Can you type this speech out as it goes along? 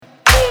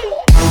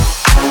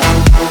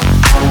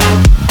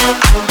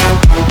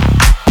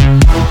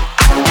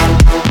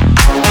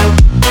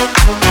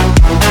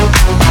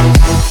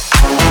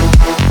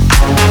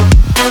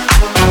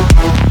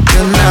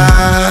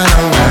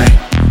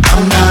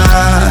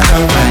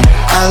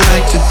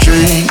to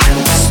drink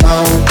and to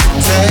smoke,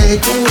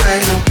 take away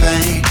the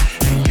pain,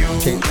 and you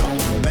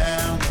don't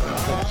remember.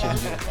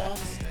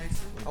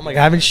 I'm like,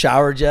 I haven't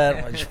showered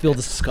yet. I just feel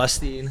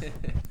disgusting.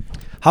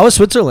 How was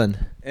Switzerland?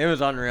 It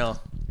was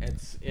unreal.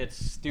 It's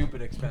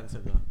stupid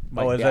expensive though.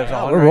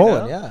 We're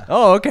rolling, yeah.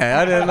 Oh, okay.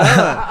 I didn't know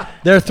that.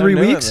 There are 3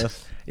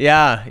 weeks.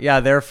 Yeah,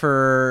 they're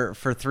for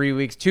 3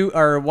 weeks.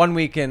 1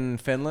 week in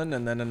Finland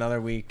and then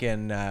another week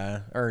in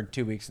or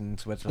 2 weeks in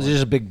Switzerland. Is there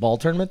just a big ball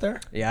tournament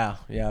there? Yeah,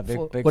 big.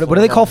 What do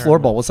they call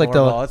floorball? What's like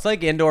floorball. It's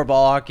like indoor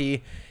ball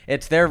hockey.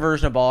 It's their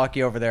version of ball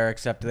hockey over there,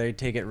 except they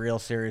take it real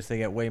serious. They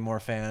get way more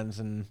fans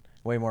and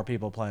way more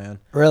people playing.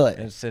 Really?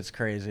 It's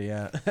crazy,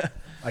 yeah.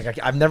 Like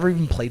I've never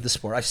even played the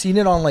sport. I've seen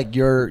it on like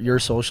your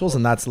socials,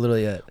 and that's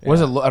literally it. What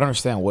is it? I don't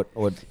understand. What?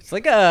 It's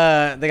like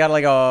they got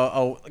like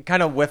a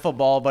kind of wiffle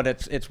ball, but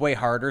it's way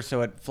harder,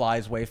 so it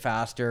flies way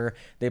faster.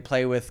 They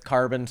play with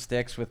carbon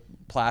sticks with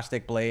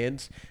plastic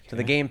blades. So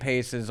the game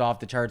pace is off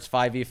the charts.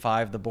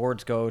 5v5. The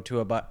boards go to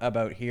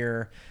about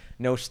here.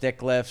 No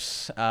stick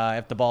lifts.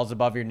 If the ball's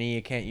above your knee,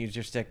 you can't use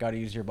your stick. Got to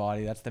use your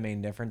body. That's the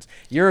main difference.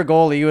 You're a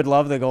goalie. You would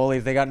love the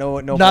goalies. They got no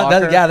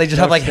blocker. They just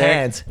have like stick.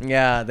 hands.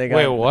 Yeah, they got.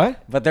 Wait,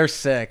 what? But they're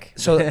sick.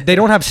 So they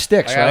don't have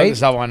sticks, right?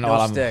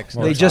 No sticks.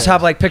 They just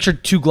have like picture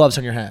 2 gloves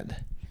on your hand.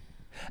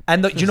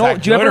 And do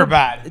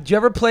you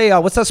ever play?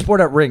 What's that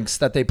sport at rinks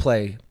that they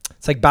play?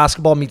 It's like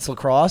basketball meets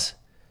lacrosse,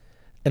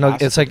 and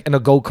it's like in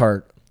a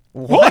go-kart.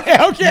 What?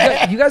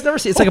 Okay. You guys never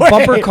see? It's like a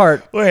bumper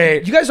cart.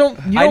 Wait. You guys don't.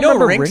 I know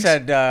remember rinks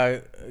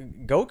had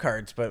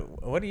go-karts,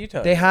 but what are you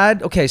talking? They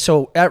had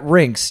so at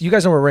rinks. You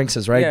guys know where rinks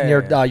is, right?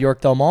 Near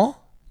Yorkdale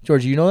Mall.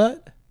 George, you know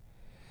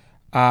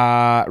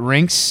that?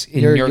 Rinks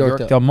in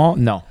Yorkdale Mall?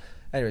 No.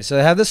 Anyway, so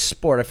they have this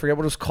sport. I forget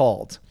what it was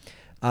called.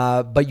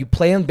 But you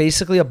play in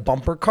basically a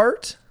bumper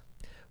cart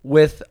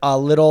with a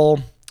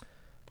little.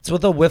 It's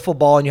with a wiffle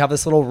ball, and you have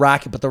this little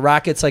racket, but the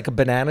racket's like a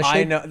banana shape.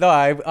 I know. No,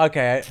 I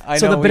know.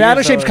 So the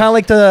banana shape's kind of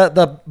like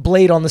the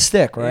blade on the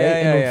stick, right?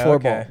 Yeah. Floorball.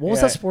 Okay. What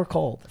was that sport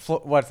called?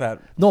 What's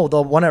that? No,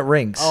 the one at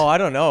rinks. Oh, I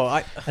don't know.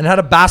 And it had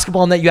a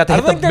basketball net. You had to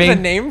hit the main. I don't think there's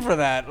a name for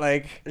that.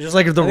 Like just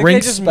like the rink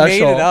rink they just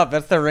special. made it up.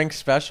 That's the rink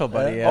special,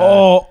 buddy. Yeah.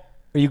 Oh,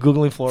 are you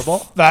googling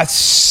floorball? That's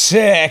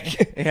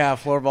sick. Yeah,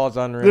 floorball's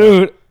unreal,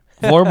 dude.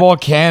 Floorball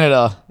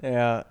Canada.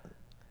 Yeah.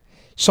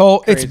 So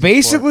Crazy it's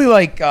basically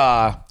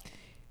sport.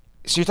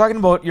 So you're talking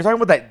about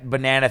that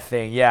banana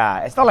thing,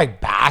 yeah. It's not like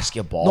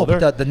basketball. No,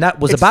 but the net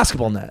was a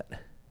basketball net,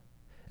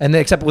 and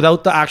except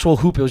without the actual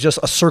hoop, it was just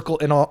a circle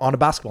on a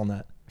basketball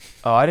net.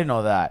 Oh, I didn't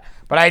know that.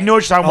 But I know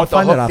what you're talking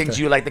about. The hook things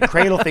you like, the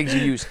cradle things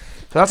you use. So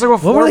that's like what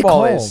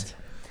floorball is.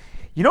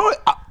 You know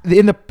what?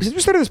 Since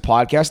we started this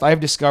podcast, I have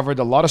discovered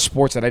a lot of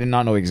sports that I did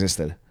not know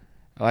existed.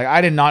 Like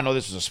I did not know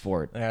this was a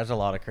sport. Yeah, there's a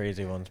lot of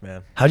crazy ones,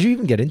 man. How'd you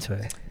even get into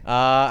it?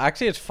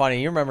 Actually, it's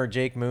funny. You remember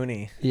Jake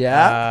Mooney?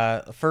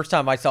 Yeah. First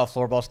time I saw a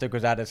floorball stick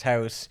was at his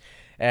house,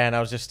 and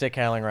I was just stick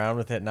handling around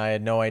with it, and I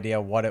had no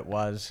idea what it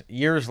was.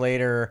 Years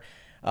later,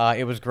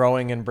 it was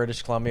growing in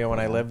British Columbia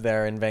when I lived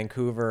there in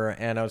Vancouver,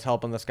 and I was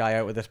helping this guy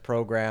out with this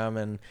program,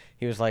 and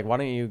he was like, "Why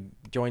don't you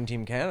join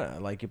Team Canada?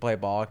 Like, you play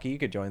ball hockey, you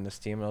could join this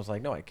team." And I was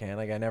like, "No, I can't.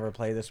 Like, I never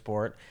played this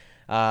sport."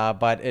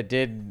 But it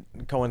did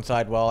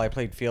coincide well. I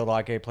played field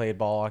hockey, I played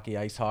ball hockey,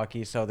 ice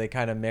hockey, so they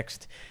kind of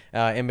mixed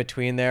in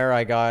between there.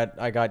 I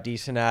got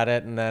decent at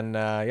it, and then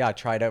I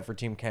tried out for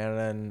Team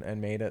Canada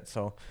and made it.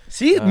 So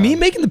see, me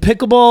making the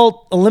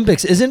pickleball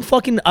Olympics isn't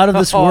fucking out of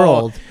this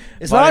world.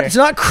 It's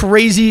not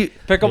crazy.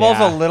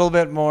 Pickleball's a little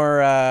bit more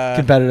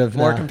competitive,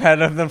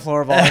 competitive than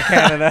floorball in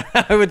Canada.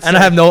 I would say. And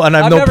I have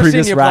no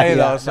previous racket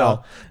though, so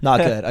no, not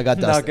good. I got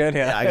dusted. Not good,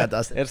 yeah. I got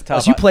dusted. It's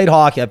tough. So you played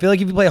hockey. I feel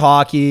like if you play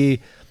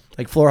hockey,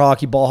 like floor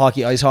hockey, ball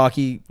hockey, ice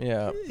hockey,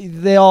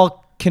 they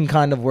all can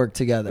kind of work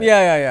together.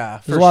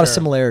 Yeah. There's a lot of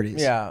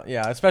similarities.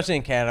 Yeah. Especially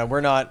in Canada,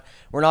 we're not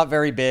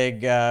very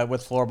big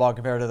with floorball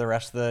compared to the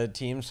rest of the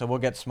teams, so we'll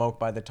get smoked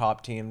by the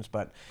top teams.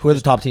 But who are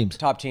the top teams?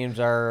 Top teams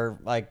are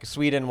like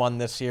Sweden won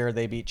this year.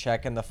 They beat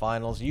Czech in the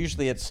finals.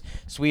 Usually it's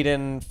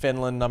Sweden,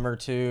 Finland number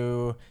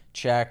 2,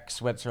 Czech,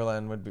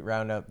 Switzerland would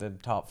round out the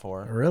top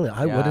 4. Really,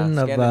 I wouldn't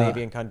have.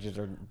 Scandinavian countries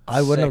are.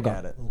 I wouldn't sick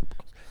have at it.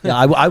 Yeah,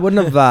 I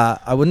wouldn't have.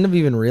 I wouldn't have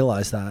even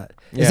realized that.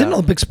 Is it an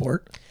Olympic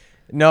sport?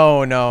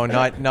 No,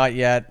 not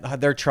yet.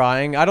 They're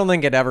trying. I don't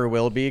think it ever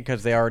will be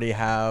because they already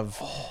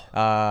have,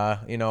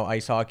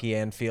 ice hockey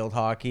and field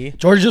hockey.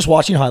 George is just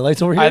watching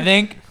highlights over here. I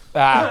think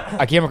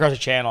I came across a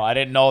channel. I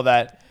didn't know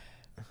that.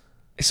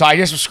 So I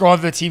just was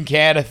scrolling through the Team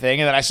Canada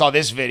thing, and then I saw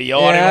this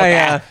video.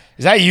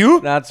 Is that you?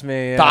 That's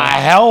me. Yeah. The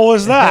hell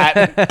was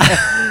that?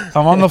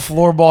 I'm on the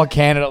Floorball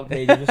Canada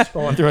page, just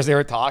scrolling through as they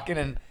were talking,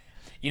 and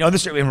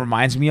this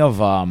reminds me of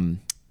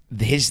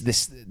is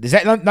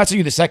that not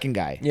you, the second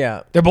guy?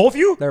 Yeah, they're both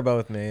you. They're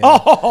both me. Yeah.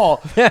 Oh,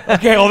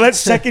 okay. Well, that's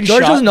second.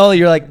 George shot. doesn't know that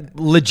you're like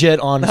legit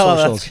on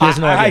socials. He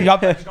doesn't know. I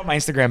got my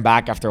Instagram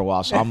back after a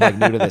while, so I'm like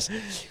new to this.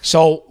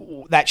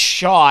 So that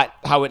shot,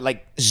 how it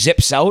like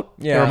zips out,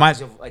 it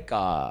reminds me of like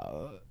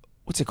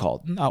what's it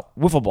called? No,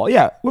 wiffle ball.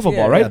 Yeah, wiffle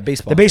ball, right? yeah,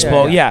 baseball. The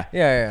baseball, yeah.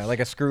 Yeah, like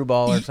a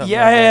screwball or something.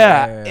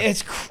 Yeah.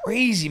 It's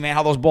crazy, man,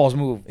 how those balls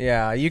move.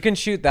 Yeah, you can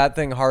shoot that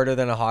thing harder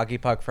than a hockey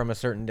puck from a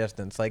certain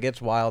distance. Like,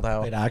 it's wild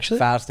how actually?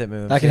 fast it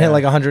moves. That can hit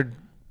like 100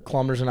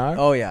 kilometers an hour.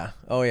 Oh yeah.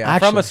 Actually?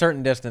 From a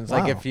certain distance.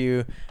 Wow. Like if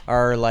you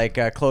are like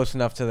close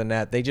enough to the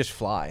net, they just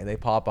fly. They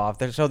pop off.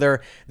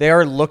 They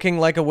are looking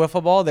like a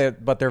wiffle ball,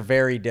 but they're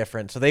very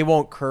different. So they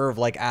won't curve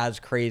like as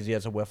crazy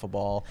as a wiffle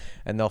ball,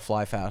 and they'll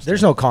fly faster.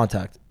 There's no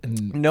contact.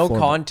 No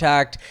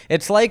contact.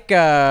 It's like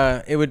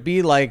it would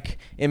be like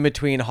in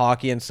between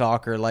hockey and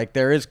soccer. Like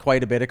there is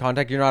quite a bit of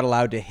contact. You're not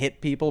allowed to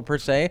hit people per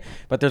se,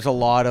 but there's a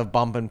lot of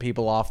bumping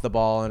people off the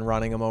ball and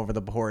running them over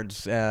the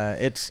boards.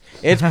 It's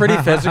pretty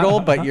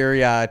physical, but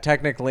you're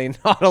technically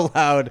not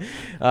allowed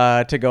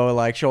to go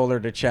like shoulder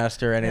to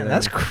chest or anything. Man,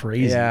 that's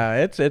crazy.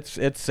 Yeah,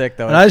 it's sick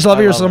though. And I just love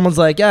it when someone's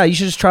like, "Yeah, you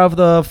should just try for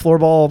the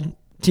floorball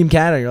Team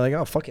Canada." You're like,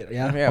 "Oh, fuck it,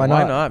 yeah, why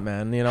not,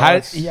 man?" You know,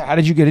 How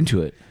did you get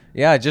into it?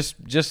 Yeah,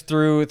 just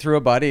through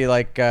a buddy.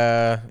 Like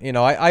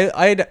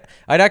I'd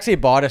actually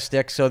bought a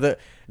stick. So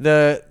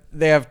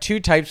they have two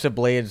types of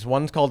blades.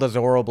 One's called a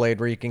Zorro blade,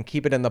 where you can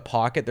keep it in the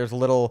pocket. There's a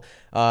little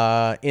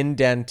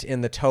indent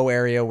in the toe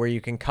area where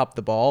you can cup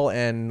the ball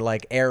and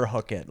like air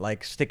hook it,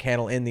 like stick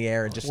handle in the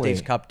air, and just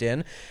stays cupped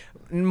in.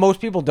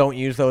 Most people don't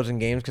use those in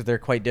games because they're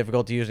quite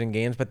difficult to use in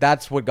games, but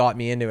that's what got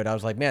me into it. I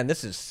was like, man,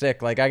 this is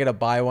sick. Like, I got to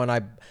buy one.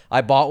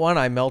 I bought one.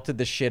 I melted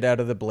the shit out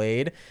of the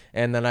blade,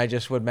 and then I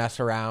just would mess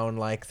around,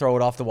 like throw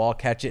it off the wall,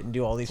 catch it, and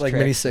do all these like tricks.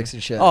 mini sticks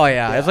and shit. Oh,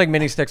 yeah. It's like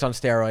mini sticks on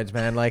steroids,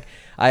 man. Like,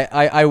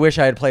 I wish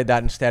I had played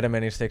that instead of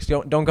mini sticks.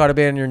 Don't got to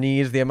be on your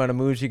knees. The amount of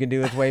moves you can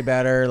do is way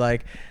better.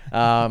 Like,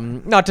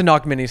 not to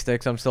knock mini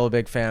sticks. I'm still a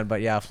big fan,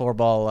 but yeah,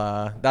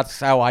 floorball,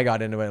 that's how I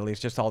got into it, at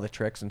least, just all the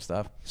tricks and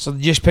stuff. So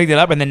you just picked it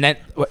up, and then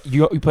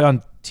you play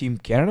on Team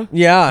Canada?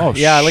 Yeah, oh,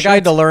 yeah. Like shit. I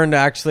had to learn to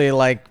actually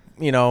like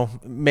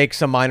make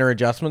some minor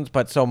adjustments,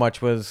 but so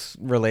much was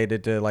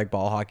related to like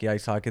ball hockey,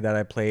 ice hockey that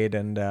I played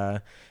and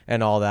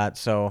all that.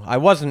 So I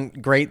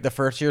wasn't great the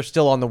first year.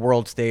 Still on the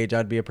world stage,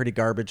 I'd be a pretty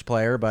garbage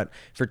player, but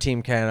for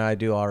Team Canada, I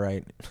do all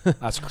right.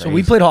 That's crazy. So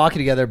we played hockey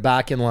together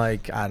back in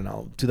like, I don't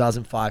know,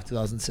 2005,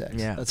 2006.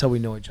 Yeah. That's how we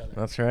know each other.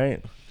 That's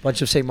right.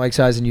 Bunch of St. Mike's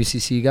guys and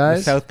UCC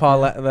guys.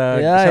 Southpaw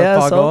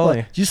Southpaw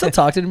goalie. Do you still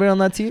talk to anybody on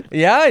that team?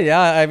 Yeah.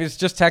 I was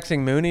just texting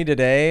Mooney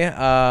today.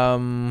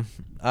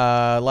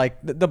 Like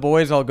the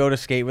boys, I'll go to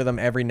skate with them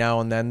every now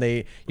and then.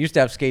 They used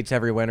to have skates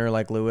every winter,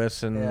 like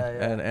Lewis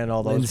and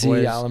all those Lindsay,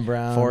 boys. Alan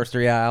Brown.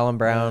 Forrester, Alan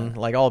Brown,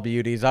 like all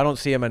beauties. I don't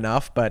see them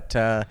enough, but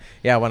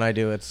when I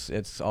do, it's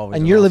always.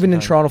 And an you're awesome living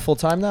in time. Toronto full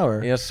time now,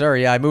 or? Yes, sir.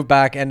 Yeah, I moved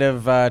back end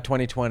of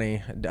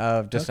 2020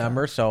 of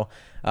December. Okay. So.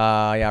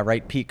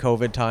 Right peak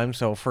COVID time.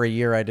 So for a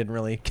year, I didn't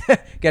really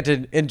get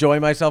to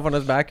enjoy myself when I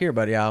was back here.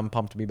 But yeah, I'm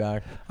pumped to be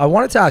back. I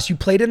wanted to ask, you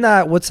played in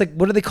that, what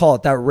do they call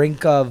it? That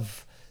rink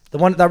of, the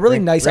one, that really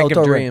nice rink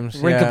outdoor of dreams.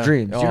 Rink of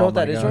Dreams. Do you know what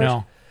that is, George?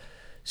 No.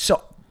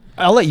 So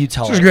I'll let you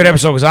tell This is a good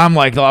episode because I'm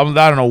like, I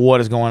don't know what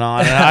is going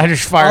on. And I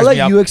just fires me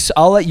up.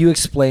 I'll let you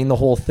explain the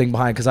whole thing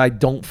behind, because I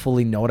don't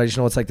fully know it. I just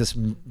know it's like this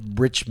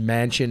rich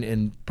mansion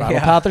in Brattle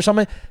Path or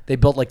something. They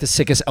built like the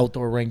sickest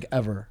outdoor rink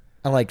ever.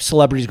 And like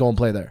celebrities go and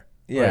play there.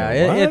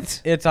 Yeah,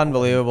 it's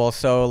unbelievable.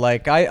 So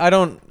like I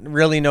don't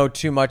really know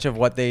too much of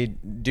what they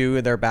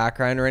do, their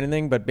background or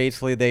anything, but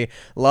basically they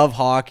love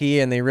hockey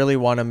and they really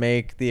want to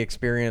make the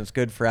experience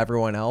good for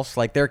everyone else.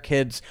 Like their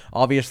kids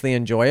obviously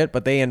enjoy it,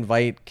 but they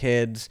invite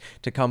kids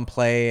to come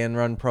play and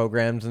run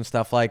programs and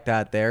stuff like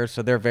that there.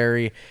 So they're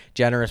very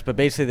generous. But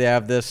basically they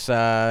have this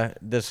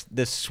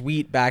this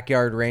sweet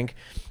backyard rink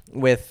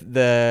with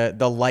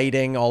the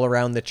lighting all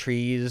around the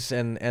trees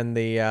and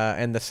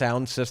the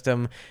sound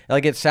system.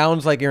 Like it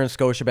sounds like you're in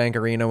Scotiabank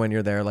Arena when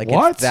you're there. Like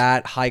what? It's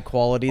that high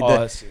quality.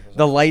 Oh,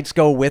 the lights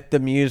go with the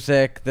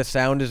music. The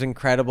sound is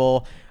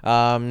incredible.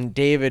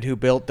 David, who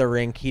built the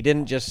rink, he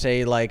didn't just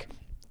say like,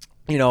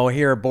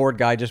 here, a board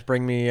guy, just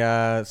bring me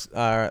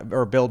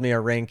or build me a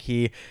rink.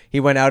 He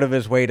went out of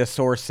his way to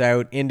source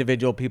out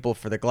individual people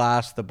for the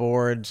glass, the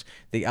boards,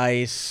 the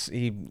ice.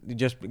 He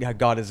just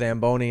got a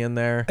Zamboni in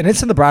there. And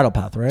it's in the Brattle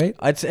Path, right?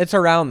 It's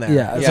around there.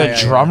 Yeah. It's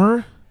a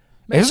drummer?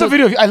 Yeah. This is a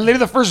video. I laid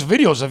the first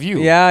videos of you.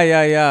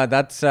 Yeah.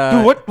 That's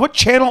dude. What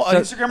channel on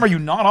Instagram are you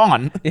not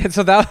on? Yeah,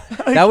 so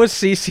that was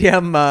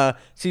CCM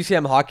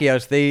Hockey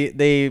House.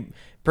 They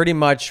pretty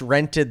much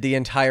rented the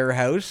entire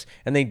house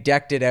and they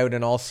decked it out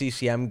in all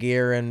CCM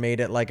gear and made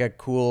it like a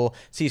cool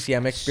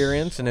CCM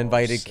experience and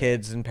invited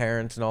kids and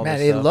parents and all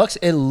this stuff.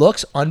 It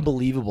looks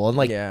unbelievable. And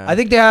like I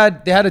think they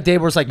had a day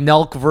where it's like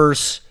Nelk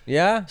versus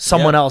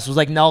someone else. It was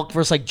like Nelk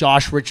versus like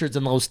Josh Richards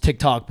and those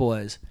TikTok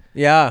boys.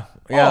 Yeah,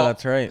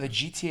 that's right. The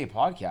GTA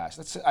podcast.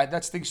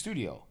 That's Think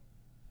Studio.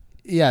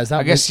 Yeah, is that?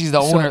 I guess he's the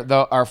owner.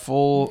 Our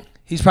full.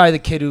 He's probably the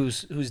kid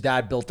whose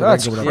dad built the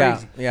ring or whatever.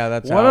 Crazy. Yeah,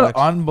 that's what Alex.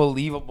 an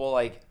unbelievable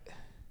like.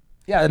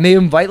 Yeah, and they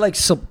invite like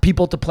some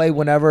people to play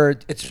whenever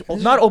it's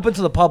not open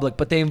to the public,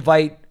 but they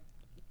invite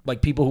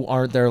like people who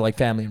aren't there, like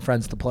family and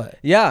friends, to play.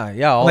 Yeah.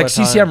 All like the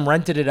time. CCM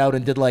rented it out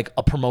and did like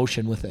a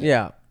promotion with it.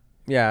 Yeah.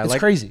 Yeah, It's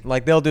crazy.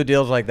 Like they'll do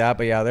deals like that,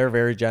 but yeah, they're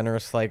very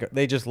generous. Like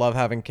they just love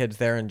having kids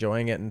there,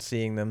 enjoying it, and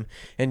seeing them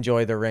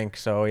enjoy the rink.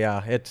 So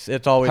yeah, it's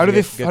always How do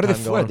they good time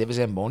flood? going. They have a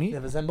Zamboni? They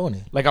have a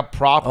Zamboni. Like a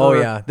proper. Oh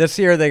yeah, this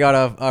year they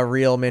got a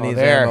real mini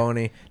there.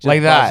 Zamboni, just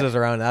Like that. buzzes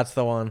around. That's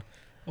the one.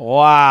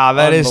 Wow,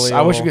 that is.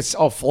 I wish we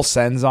Unbelievable. could full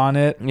sends on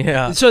it.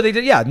 Yeah, So they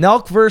did, yeah.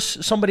 Nelk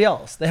versus somebody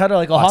else. They had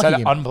like a hockey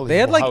game. Unbelievable. they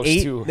had like house,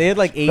 eight. too. They had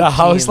like 8. The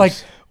house, teams. like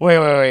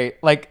wait.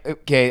 Like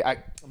okay, I'm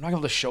not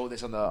able to show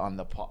this on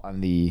the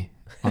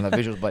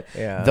visuals, but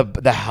Yeah.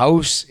 the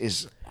house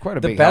is quite a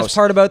The big best house.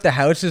 part about the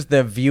house is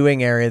the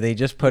viewing area. They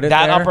just put it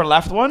That there. upper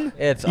left one,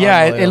 It's it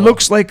unbelievable.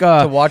 looks like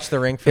to watch the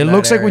rink. From it that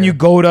looks like when area. you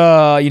go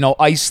to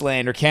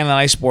Iceland or Canada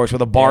Ice Sports where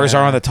the bars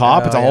are on the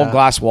top. Yeah, It's a whole yeah.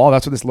 glass wall.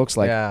 That's what this looks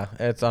like. Yeah,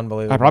 it's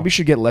unbelievable. I probably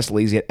should get less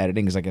lazy at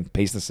editing because I can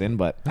paste this in,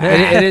 but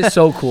it is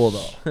so cool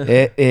though.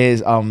 it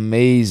is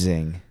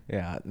amazing.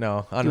 Yeah,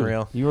 no,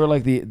 unreal. You were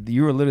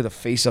literally the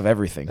face of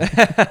everything.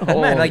 Oh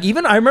man, like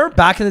even I remember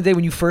back in the day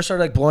when you first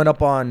started like blowing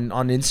up on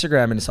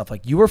Instagram and stuff,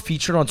 like you were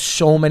featured on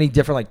so many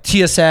different like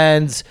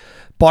TSNs,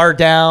 Bar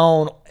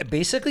Down,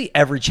 basically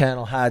every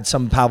channel had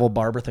some Pavel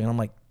Barber thing. And I'm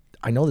like,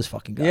 I know this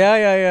fucking guy.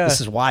 Yeah.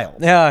 This is wild.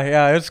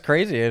 Yeah, it's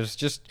crazy. It was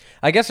just,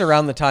 I guess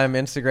around the time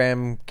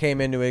Instagram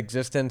came into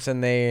existence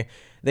and they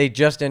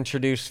just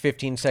introduced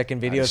 15-second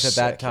videos at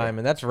that time,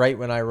 and that's right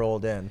when I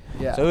rolled in.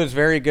 Yeah. So it was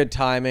very good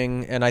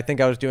timing, and I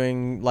think I was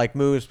doing like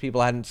moves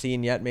people hadn't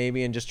seen yet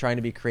maybe, and just trying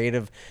to be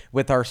creative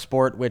with our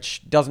sport,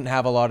 which doesn't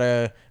have a lot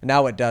of,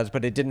 now it does,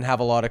 but it didn't have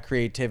a lot of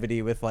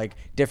creativity with like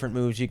different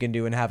moves you can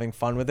do and having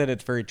fun with it.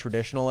 It's very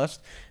traditionalist,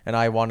 and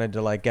I wanted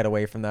to like get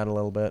away from that a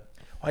little bit.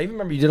 I even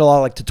remember you did a lot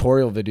of like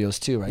tutorial videos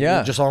too, right?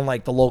 Yeah. Just on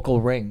like the local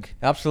ring.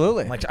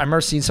 Absolutely. Like I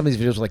remember seeing some of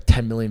these videos with like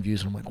 10 million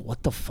views, and I'm like,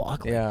 what the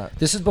fuck? Like, Yeah.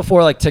 This is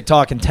before like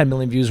TikTok and 10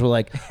 million views were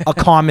like a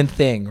common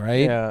thing,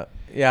 right?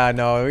 Yeah,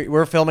 no,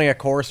 we're filming a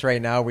course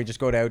right now. We just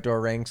go to outdoor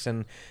rinks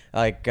and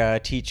like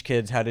teach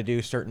kids how to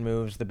do certain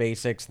moves, the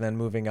basics, and then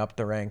moving up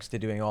the ranks to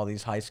doing all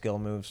these high skill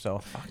moves.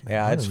 So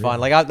yeah, it's fun.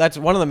 Like that's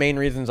one of the main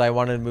reasons I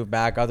wanted to move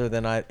back. Other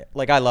than I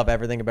love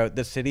everything about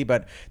this city,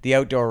 but the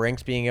outdoor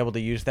rinks, being able to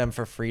use them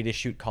for free to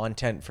shoot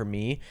content for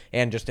me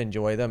and just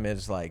enjoy them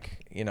is like,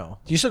 Do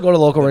you still go to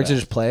local rinks and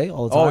best. just play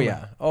all the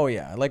time? Oh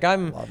yeah. Like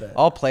Love it.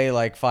 I'll play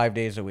like 5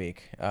 days a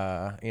week.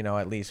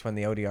 At least when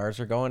the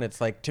ODRs are going,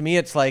 it's like, to me,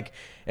 it's like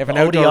if an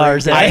outdoor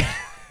ODRs, rink-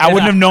 I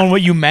wouldn't have known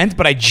what you meant,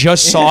 but I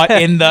just saw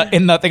it in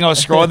the thing I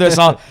was scrolling. There,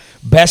 saw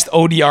best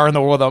ODR in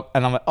the world,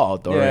 and I'm like, oh,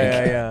 outdoor rink.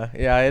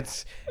 Yeah.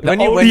 It's The when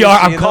ODR. you see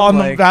I'm calling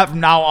them them that from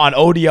now on.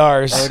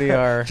 ODRs.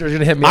 ODR. You're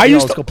gonna hit me. I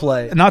used to to go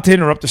play. Not to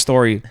interrupt the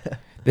story.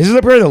 This is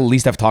probably the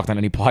least I've talked on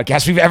any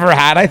podcast we've ever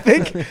had, I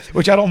think,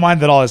 which I don't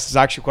mind at all. This is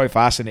actually quite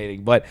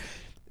fascinating. But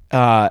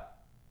I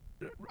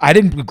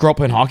didn't grow up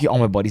playing hockey. All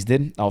my buddies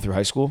did all through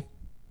high school.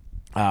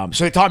 So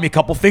they taught me a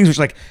couple things, which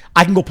like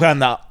I can go play on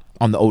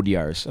the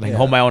ODRs and I can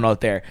hold my own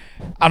out there.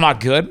 I'm not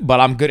good, but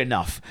I'm good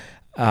enough.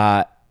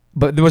 But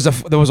there was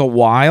a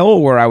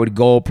while where I would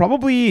go,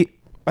 probably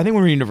I think when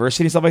we were in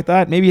university and stuff like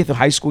that. Maybe at the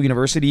high school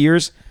university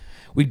years,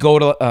 we'd go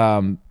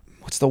to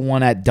what's the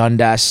one at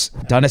Dundas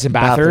and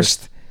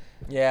Bathurst.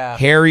 Yeah.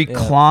 Harry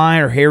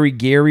Klein or Harry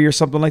Gary or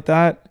something like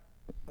that.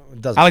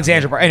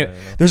 Alexandra Park. Anyway,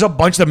 there's a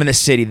bunch of them in the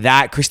city.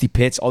 That Christy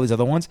Pitts, all these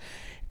other ones.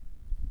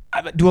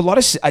 Do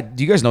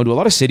you guys know? Do a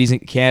lot of cities in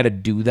Canada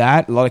do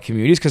that? A lot of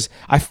communities, because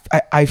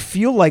I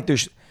feel like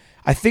there's.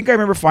 I think I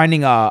remember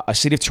finding a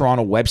City of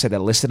Toronto website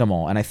that listed them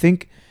all, and I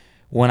think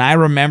when I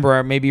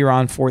remember maybe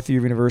around fourth year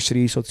of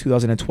university, so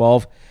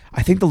 2012,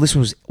 I think the list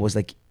was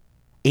like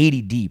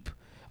 80 deep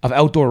of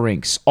outdoor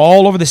rinks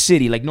all over the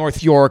city, like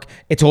North York,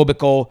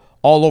 Etobicoke,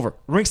 all over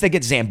rinks that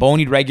get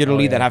zambonied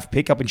regularly, that have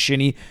pickup and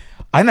shinny.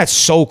 I think that's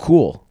so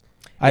cool.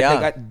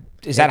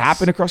 Does that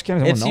happen across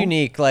Canada? It's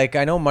unique. Like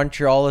I know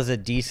Montreal is a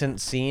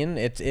decent scene.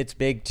 It's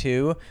big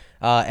too.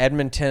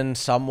 Edmonton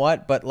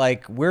somewhat, but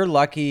like we're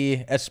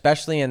lucky,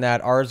 especially in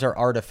that ours are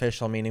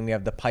artificial, meaning we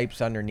have the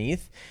pipes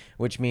underneath,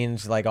 which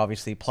means like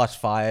obviously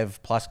 +5,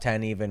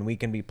 +10 even we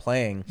can be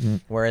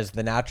playing. Whereas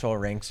the natural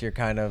rinks, you're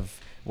kind of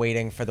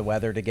waiting for the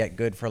weather to get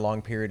good for a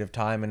long period of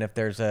time, and if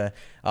there's a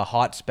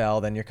hot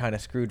spell, then you're kind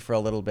of screwed for a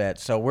little bit.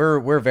 So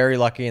we're very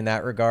lucky in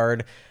that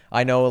regard.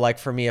 I know, like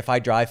for me, if I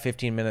drive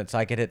 15 minutes,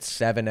 I could hit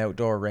 7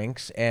 outdoor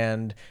rinks,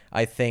 and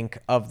I think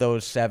of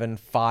those 7,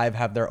 5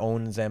 have their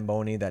own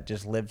Zamboni that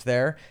just lives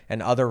there,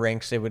 and other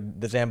rinks,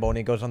 the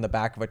Zamboni goes on the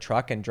back of a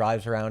truck and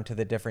drives around to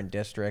the different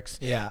districts.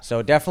 Yeah.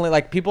 So definitely,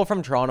 like people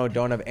from Toronto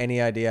don't have any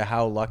idea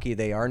how lucky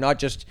they are, not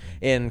just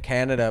in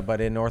Canada,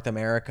 but in North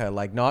America.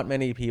 Like not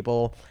many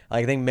people,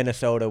 like I think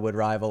Minnesota would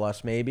rival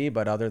us maybe,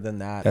 but other than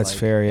that, That's like,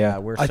 fair, yeah.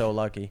 We're so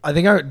lucky. I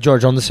think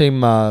George, on the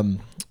same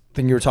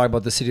thing you were talking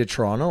about, the city of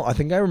Toronto, I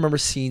think I remember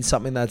seeing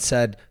something that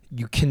said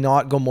you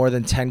cannot go more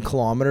than 10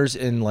 kilometers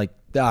in like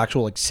the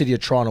actual like city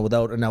of Toronto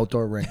without an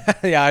outdoor rink.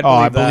 Yeah,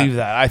 I believe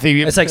that. I think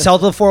It's like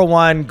south of the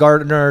 401,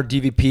 Gardner,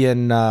 DVP,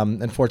 and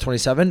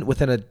 427.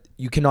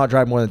 you cannot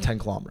drive more than 10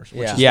 kilometers.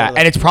 Which Yeah. is Yeah, sort of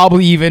and it's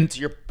probably even to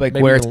your, like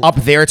Maybe where it's even- up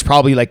there. It's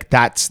probably like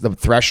that's the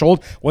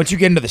threshold. Once you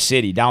get into the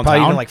city downtown,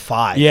 probably even like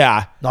 5.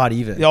 yeah, Not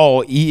even.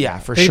 oh yeah,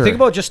 for Hey, sure. think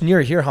about just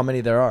near here how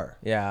many there are.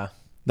 Yeah.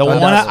 the one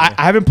Undoubtedly.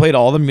 I haven't played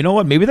all of them. You know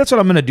what? Maybe that's what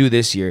I'm gonna do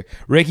this year.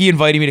 Ricky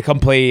invited me to come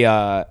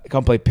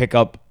play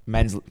pickup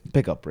men's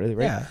pickup, really,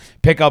 right? Yeah.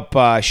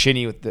 Pickup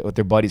shinny with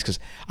their buddies because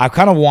I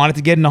kind of wanted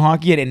to get into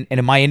hockey and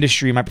in my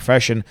industry, my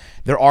profession,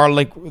 there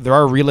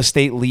are real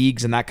estate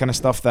leagues and that kind of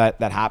stuff that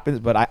happens,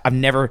 but I've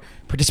never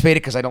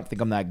participated because I don't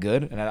think I'm that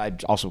good, and I'm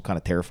also kind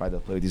of terrified to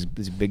play with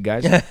these big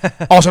guys.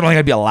 Also, I don't think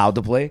I'd be allowed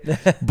to play,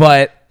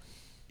 but.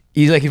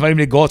 He's like invited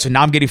me to go out, so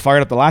now I'm getting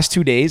fired up. The last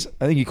 2 days,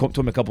 I think he told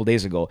him a couple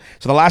days ago.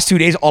 So the last 2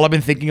 days, all I've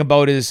been thinking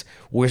about is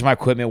where's my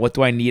equipment? What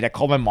do I need? I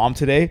called my mom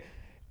today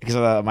because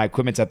my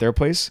equipment's at their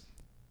place.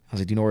 I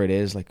was like, do you know where it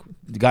is? Like,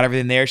 you got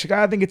everything there? She's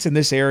like, I think it's in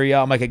this area.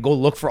 I'm like, go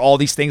look for all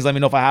these things. Let me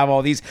know if I have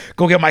all these.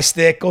 Go get my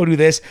stick. Go do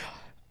this.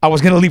 I was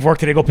gonna leave work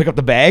today, go pick up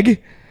the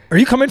bag. Are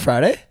you coming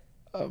Friday?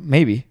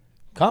 Maybe.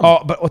 Come.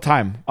 Oh, but what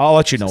time? I'll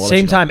let you know.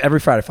 Same time every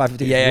Friday, 5:15. Yeah, If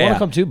you yeah. want to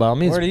come too, by all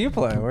means. Where do you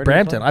play?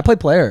 Brampton. I play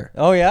player.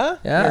 Oh yeah.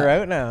 Yeah. You're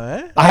out now,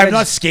 eh? I have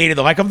not skated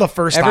though. I come the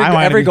first Every time.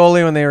 every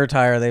goalie when they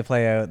retire, they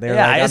play out. They're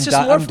like, it's I'm just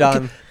done. more I'm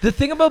done. The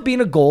thing about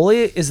being a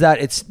goalie is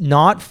that it's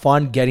not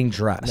fun getting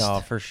dressed. No,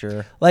 for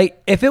sure. Like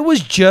if it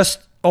was just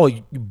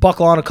you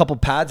buckle on a couple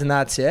pads and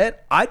that's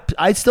it,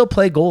 I'd still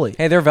play goalie.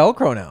 Hey, they're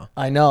Velcro now.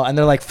 I know, and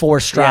they're like 4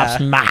 straps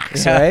Yeah.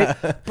 max, Yeah. right?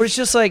 But it's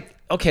just like,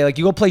 okay, like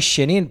you go play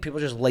shinny and people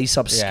just lace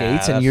up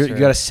skates and that's you true.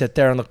 got to sit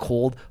there in the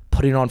cold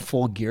putting on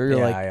full gear. You're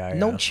Yeah,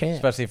 no yeah. chance.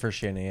 Especially for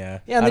shinny, yeah.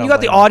 Yeah, and I then you don't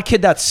got the blame odd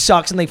kid that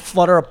sucks and they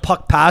flutter a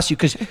puck past you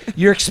because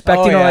you're Oh,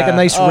 expecting like a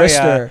nice yeah.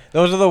 wrister.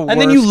 Those are the worst. And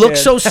then you look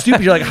kids. so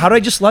stupid. You're like, how did I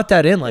just let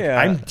that in? Like, Yeah.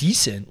 I'm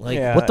decent. Like,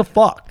 Yeah. what the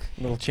fuck?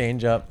 Little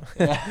change up.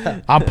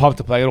 I'm pumped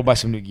to play. I gotta buy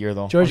some new gear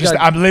though. George,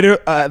 I'm literally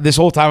this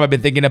whole time I've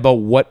been thinking about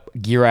what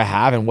gear I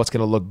have and what's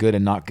gonna look good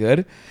and not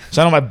good.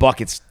 So I know my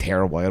bucket's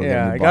terrible. I gotta get a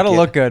Yeah, new you gotta bucket.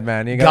 look good,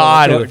 man. You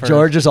God, gotta look George, good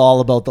George first. is all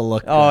about the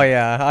look. Oh good.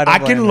 yeah, I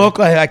don't can blame look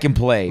you. like I can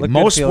play. Look good,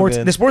 Most feel sports,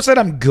 good. the sports that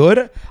I'm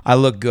good, I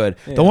look good.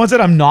 The ones that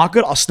I'm not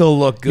good, I'll still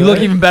look good. You look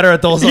even better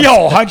at those.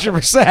 Yo,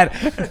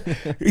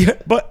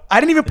 100%. But I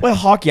didn't even play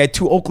hockey. I had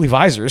 2 Oakley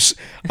visors.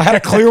 I had a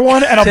clear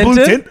one and a blue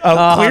Tinted? tint.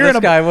 Oh, Clear this and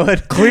a guy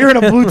would. clear and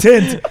a blue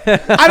tint.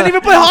 I didn't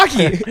even play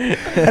hockey,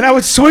 and I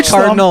would switch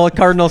them.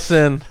 Cardinal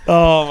sin.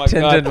 Oh my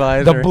Tinted god,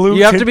 visor. the blue.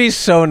 You have to tint- be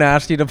so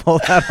nasty to pull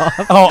that off.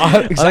 Oh,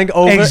 I think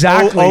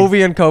exactly.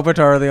 Ovi and Kopitar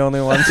are the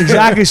only ones.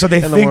 Exactly. So they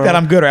in the think that world.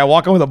 I'm good. Right? I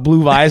walk in with a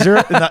blue visor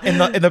in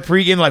the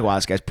pregame, like, wow,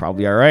 this guy's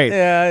probably all right.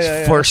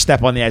 Yeah. First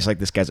step on the ice, like,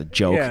 this guy's a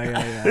joke.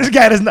 Yeah. This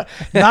guy does not.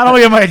 Not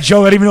only am I a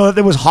joke, I didn't even know that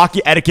there was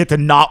hockey etiquette to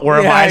not wear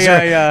a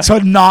visor. Yeah. So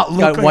not look.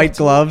 Got like white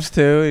gloves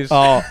too. He's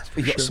Oh,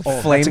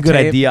 flame that's a good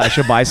tape. idea. I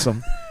should buy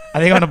some. I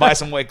think I'm gonna buy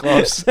some white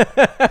gloves.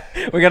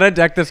 We gotta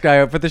deck this guy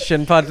out. Put the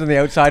shin pads on the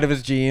outside of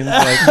his jeans.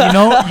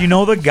 Like, You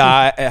know the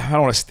guy. I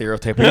don't want to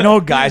stereotype, but you know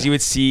guys you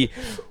would see,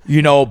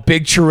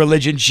 big True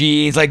Religion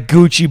jeans, like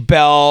Gucci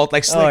belt,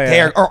 like slick Oh, yeah.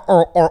 hair,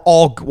 or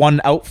all one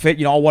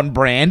outfit, all one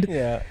brand.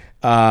 yeah.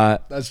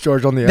 That's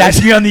George on the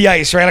That's me on the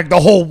ice, right? Like the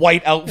whole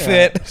white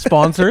outfit.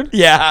 Sponsored.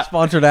 Yeah.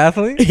 Sponsored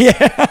athlete.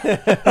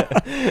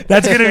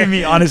 That's gonna be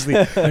me, honestly.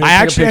 I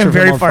actually picture am of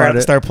very him on fired up Friday.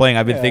 to start playing.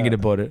 I've been thinking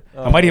about it.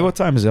 I might even, what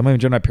time is it? I might even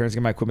join my parents,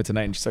 get my equipment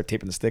tonight, and just start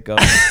taping the stick up.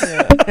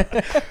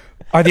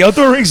 Are the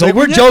outdoor rinks Like, open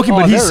we're yet? joking,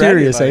 Oh, but he's they're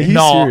ready, serious. buddy.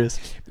 He's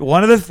serious.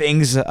 One of the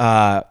things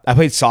I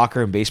played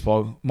soccer and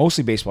baseball,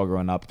 mostly baseball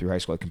growing up through high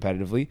school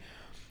competitively.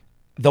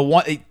 The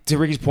one to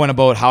Ricky's point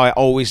about how I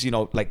always,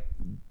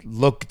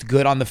 looked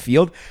good on the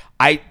field.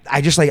 I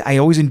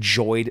always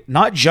enjoyed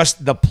not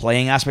just the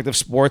playing aspect of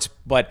sports,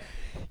 but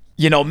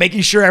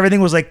making sure everything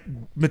was like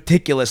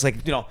meticulous.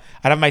 Like, I'd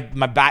have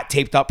my bat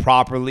taped up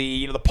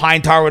properly. The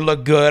pine tar would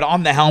look good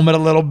on the helmet a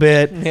little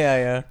bit.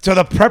 Yeah. So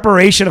the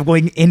preparation of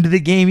going into the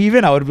game,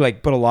 even I would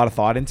put a lot of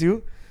thought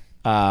into.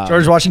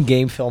 George watching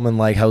game film in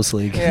like House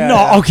League. Yeah.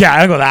 No, okay, I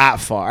don't go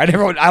that far. I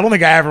don't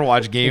think I ever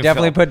watched game. He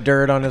definitely film. put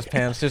dirt on his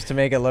pants just to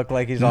make it look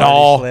like he's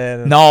already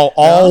slid. No,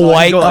 all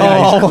white.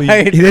 all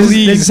white. This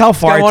is how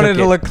far I I wanted took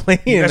to it. look clean.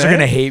 You guys are eh?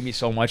 gonna hate me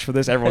so much for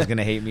this. Everyone's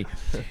gonna hate me.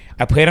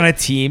 I played on a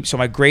team. So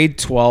my grade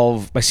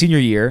 12, my senior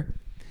year,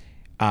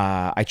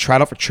 I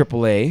tried out for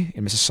AAA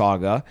in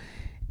Mississauga,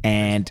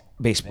 and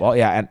baseball.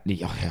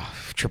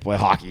 AAA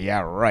hockey.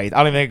 Yeah, right.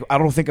 I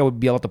don't think I would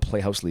be able to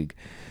play house league.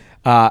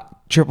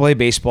 AAA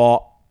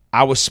baseball.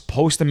 I was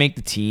supposed to make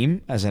the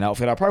team as an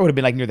outfit. I probably would have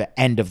been like near the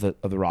end of the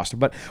roster,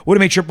 but would have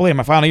made AAA in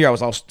my final year. I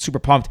was all super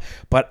pumped.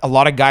 But a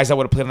lot of guys that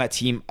would have played on that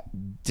team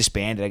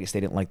disbanded. I guess they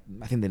didn't like.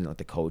 I think they didn't like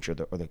the coach or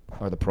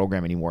the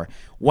program anymore.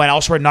 When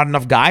also had not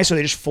enough guys, so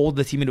they just folded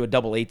the team into a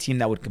AA team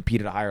that would compete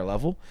at a higher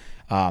level,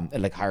 at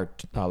like higher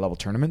level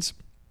tournaments.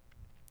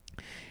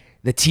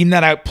 The team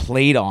that I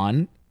played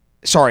on.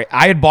 Sorry,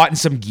 I had bought in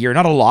some gear,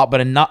 not a lot,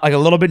 but not like a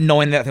little bit,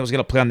 knowing that I was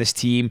going to play on this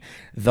team.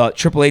 The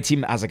AAA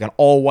team has like an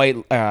all white,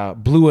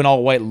 blue and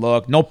all white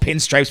look, no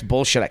pinstripes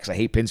bullshit because I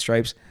hate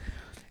pinstripes.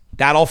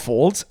 That all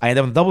folds. I end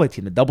up on the AA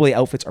team. The AA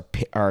outfits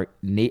are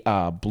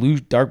blue,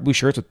 dark blue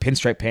shirts with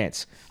pinstripe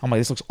pants. I'm like,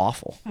 this looks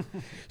awful.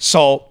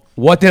 So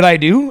What did I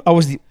do? I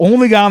was the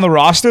only guy on the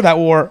roster that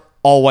wore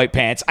all white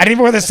pants. I didn't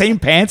even wear the same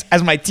pants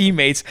as my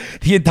teammates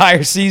the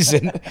entire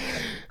season.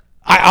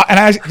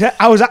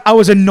 I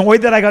was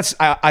annoyed that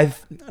I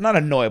not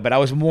annoyed, but I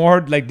was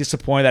more like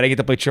disappointed that I get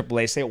to play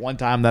AAA. Say it one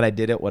time that I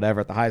did it,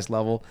 whatever, at the highest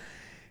level.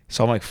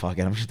 So I'm like, fuck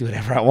it, I'm just doing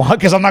whatever I want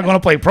because I'm not going to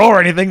play pro or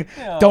anything.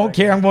 Don't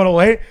care, I'm going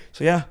away.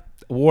 So yeah,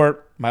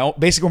 wore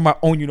basically my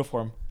own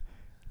uniform.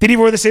 Didn't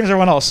even wear the same as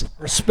everyone else.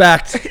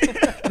 Respect.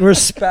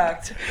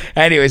 Respect.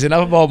 Anyways,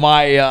 enough about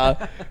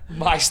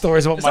my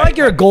stories. It's not like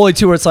you're a goalie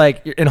too, where it's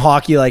like in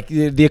hockey, like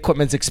the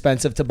equipment's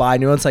expensive to buy.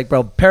 New one's like,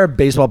 bro, a pair of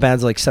baseball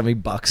bands are like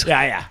 $70.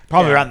 Yeah,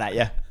 probably around that.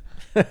 Yeah.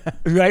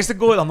 I used to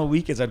go on the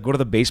weekends. I'd go to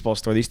the baseball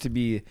store. There used to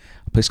be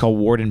a place called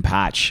Warden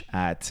Patch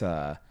at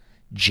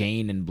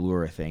Jane and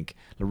Bloor, I think.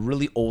 A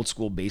really old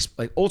school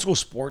old school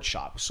sports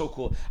shop. It was so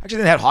cool.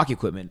 Actually, they had hockey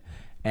equipment,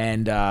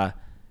 and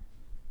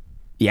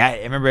yeah,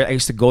 I remember I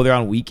used to go there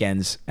on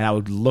weekends, and I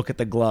would look at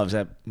the gloves.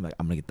 I'm like,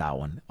 I'm gonna get that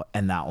one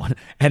and that one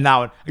and that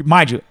one.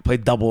 Mind you, I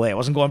played double A. I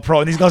wasn't going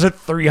pro, and these gloves are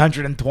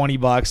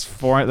 $320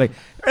 for like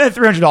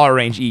 $300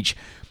 range each.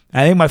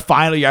 And I think my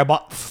final year, I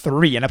bought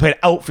 3, and I played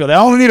outfield. I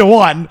only needed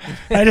 1,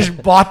 and I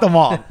just bought them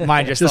all.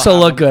 Mind you, just to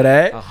look good,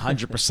 eh?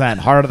 100%.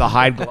 Harder to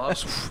hide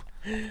gloves.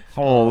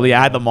 Holy,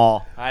 I had them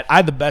all. I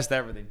had the best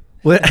everything.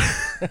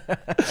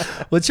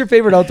 What's your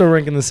favorite outdoor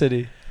rink in the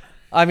city?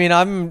 I mean,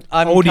 I'm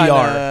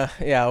ODR.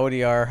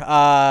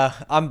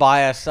 ODR. I'm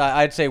biased.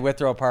 I'd say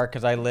Withrow Park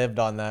because I lived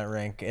on that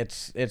rink.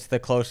 It's the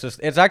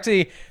closest. It's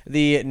actually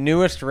the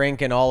newest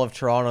rink in all of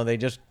Toronto. They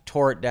just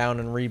tore it down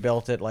and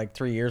rebuilt it like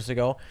 3 years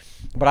ago.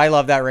 But I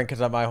love that rink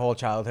because my whole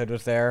childhood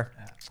was there.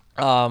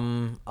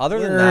 Other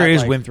than that, where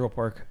is like, Withrow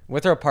Park?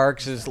 Withrow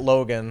Park's is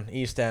Logan,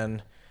 East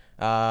End.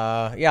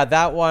 Yeah,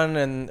 that one,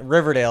 and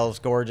Riverdale's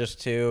gorgeous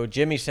too.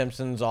 Jimmy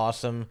Simpson's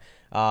awesome.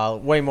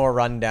 Way more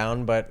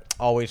rundown, but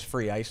always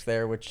free ice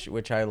there,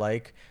 which I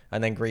like.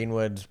 And then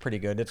Greenwood's pretty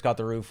good. It's got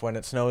the roof. When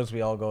it snows,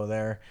 we all go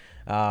there.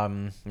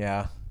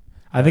 Yeah.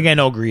 I think I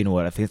know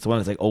Greenwood. I think it's the one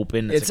that's like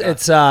open. But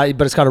it's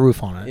got a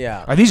roof on it.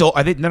 Yeah. Are these?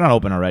 They're not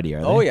open already,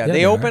 are they? Oh yeah,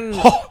 they open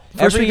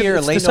First every week of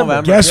year, late December.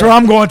 November. Guess where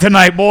I'm going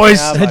tonight, boys.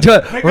 Yeah,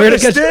 We're gonna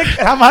get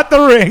I'm at the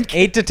rink.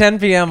 8 to 10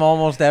 p.m.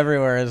 almost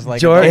everywhere is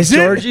like.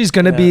 Georgie's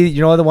gonna be,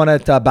 you know, the one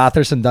at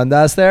Bathurst and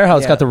Dundas there, how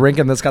it's Yeah. got the rink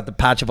and it's got the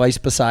patch of ice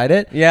beside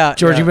it. Yeah,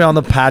 Georgie yeah. will be on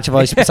the patch of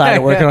ice beside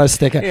it, working on a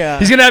stick. Yeah.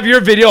 He's gonna have your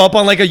video up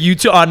on like a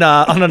YouTube on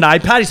an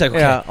iPad. He's like, okay,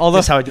 Yeah, this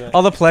is how I do it.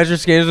 all the pleasure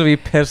skaters will be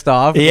pissed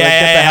off. Yeah, Like,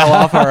 get yeah, the hell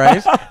yeah. off our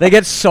ice. They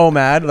get so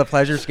mad, the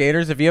pleasure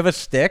skaters. If you have a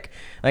stick,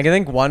 like I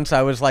think once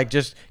I was like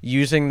just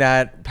using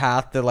that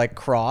path to like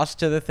cross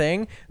to the thing.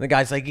 The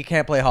guy's like, you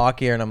can't play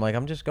hockey here, and I'm like,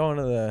 I'm just going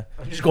to the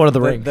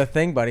rink. the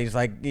thing, but he's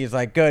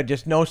like, good,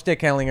 just no stick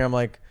handling here. I'm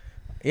like,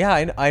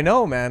 yeah, I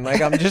know, man.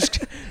 Like I'm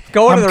just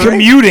going to the I'm rink.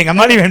 commuting. I'm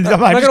not I'm just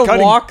not gonna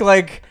cutting. walk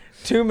like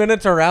 2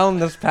 minutes around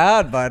this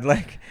pad, but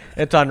like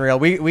it's unreal.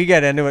 We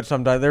get into it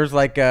sometimes. There's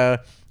like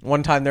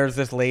one time there was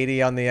this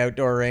lady on the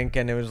outdoor rink,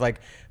 and it was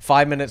like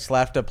 5 minutes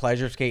left of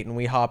pleasure skate, and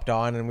we hopped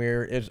on, and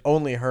it was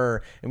only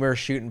her, and we were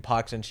shooting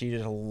pucks, and she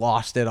just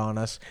lost it on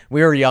us.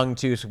 We were young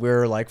too, so we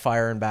were like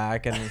firing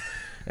back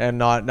and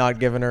not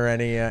giving her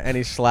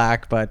any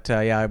slack. But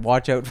yeah,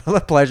 watch out for the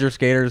pleasure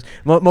skaters.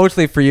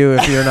 Mostly for you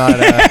if you're not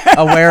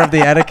aware of the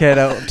etiquette.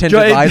 Tint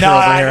advisor over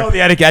I here. know the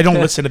etiquette. I don't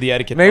listen to the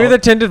etiquette. Maybe the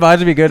tint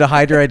advisor would be good to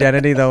hide your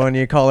identity though when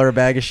you call her a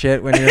bag of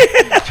shit when you're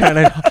trying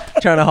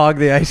to hog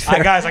the ice.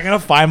 There. Guys, I'm gonna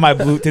find my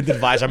blue tinted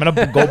visor. I'm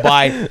gonna go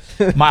buy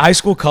my high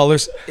school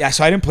colors. Yeah,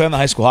 so I didn't play on the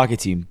high school hockey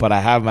team, but I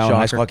have my own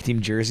high school hockey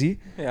team jersey.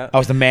 Yeah. I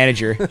was the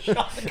manager.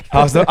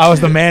 I was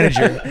the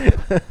manager.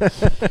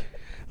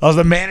 I was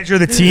the manager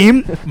of the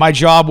team. My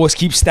job was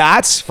keep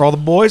stats for all the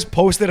boys,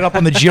 posted it up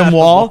on the gym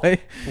wall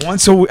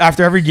once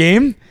after every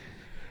game.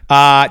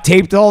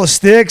 Taped all the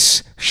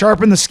sticks,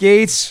 sharpened the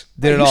skates,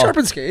 did it all.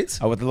 Sharpen skates?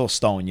 With a little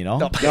stone, you know?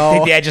 No,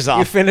 Take the edges off.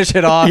 You finish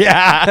it off.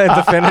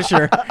 Yeah. The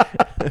finisher.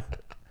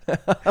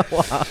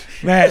 Wow.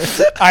 Man,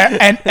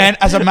 and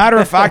as a matter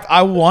of fact,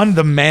 I won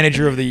the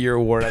manager of the year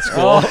award at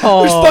school.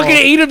 Oh. There's fucking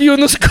 8 of you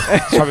in the school.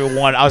 Probably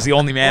one. I was the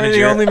only manager.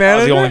 The only I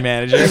was the manager? only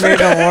manager. You made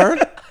an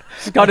award?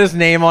 It's got his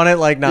name on it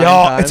like 9 Yo,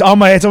 times. it's on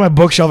my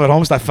bookshelf at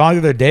home. So I found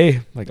it the other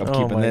day. Like I'm Oh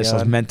keeping my this. I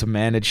was God. meant to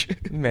manage.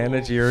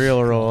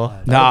 Managerial role.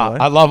 Nah, Oh,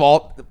 boy. I love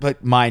all,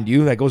 but mind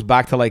you, that goes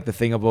back to like the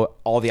thing about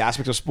all the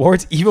aspects of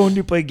sports. Even when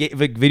you play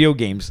like video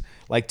games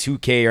like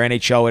 2K or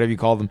NHL, whatever you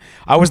call them,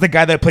 I was the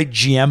guy that played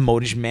GM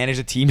mode, just managed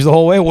the teams the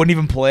whole way. Wouldn't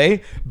even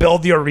play,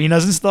 build the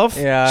arenas and stuff.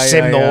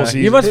 Sim the whole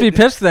season. You must be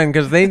pissed then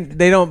because they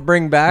don't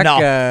bring back.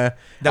 No.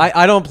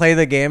 I don't play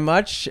the game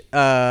much,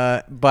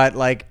 but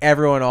like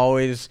everyone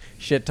always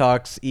shit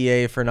talks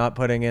EA for not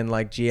putting in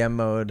like GM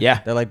mode.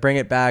 Yeah. They're like, bring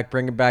it back,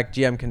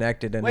 GM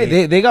connected. And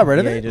Wait, they got rid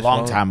of EA it? just Long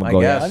won't, time ago,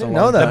 I yeah. guess, I didn't a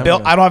know long that. time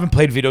ago. I haven't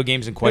played video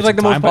games in quite It's like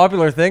the some most time. but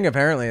popular thing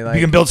apparently. Like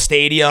you can build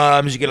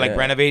stadiums. You can like Yeah.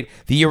 renovate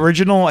the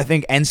original. I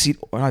think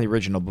not the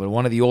original, but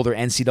one of the older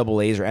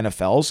NCAA's or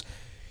NFLs.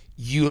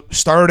 You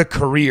started a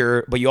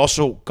career, but you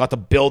also got to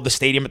build the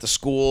stadium at the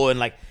school and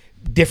like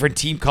different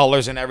team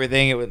colors and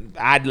everything. It would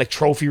add like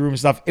trophy room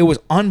stuff. It was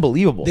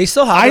unbelievable. They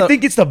still have I that-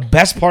 think it's the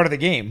best part of the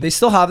game. They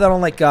still have that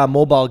on like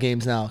mobile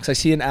games now because I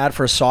see an ad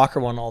for a soccer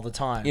one all the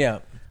time. Yeah.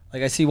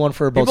 Like I see one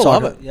for both People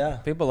soccer. love it. Yeah.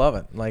 People love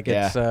it. Like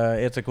Yeah.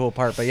 it's a cool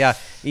part. But yeah,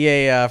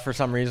 EA for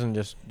some reason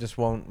just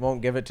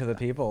won't give it to the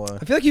people.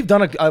 I feel like you've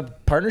done a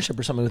partnership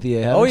or something with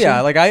EA. Oh haven't yeah,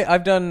 you? like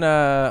I've done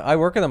I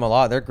work with them a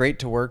lot. They're great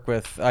to work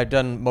with. I've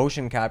done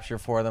motion capture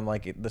for them,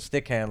 like the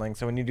stick handling.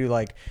 So when you do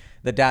like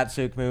the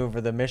Datsuk move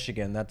or the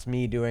Michigan, that's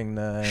me doing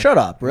the Shut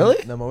up, really?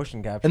 the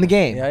motion capture In the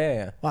game?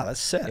 Yeah. Wow,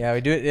 that's sick. Yeah,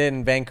 we do it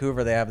in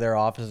Vancouver. They have their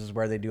offices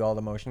where they do all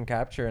the motion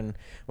capture. And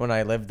when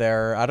I lived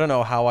there, I don't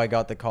know how I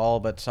got the call,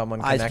 but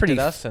someone connected It's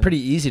us. And, pretty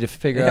easy to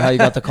figure out how you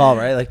got the call,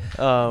 right? Like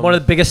one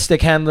of the biggest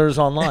stick handlers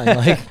online.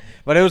 Like,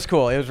 but it was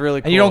cool. It was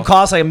really cool. and you don't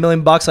cost like $1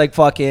 million like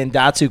fucking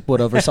Datsuk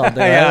would have or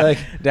something, right? Yeah, Like,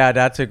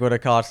 Datsuk would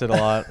have costed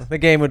a lot. The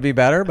game would be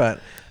better,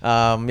 but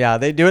yeah,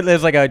 they do it.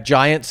 There's like a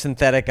giant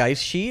synthetic ice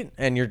sheet,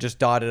 and you're just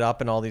dotted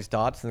up in all these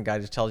dots, and the guy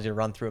just tells you to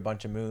run through a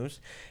bunch of moves.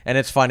 And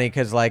it's funny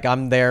because like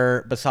I'm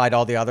there beside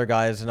all the other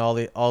guys, and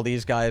all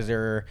these guys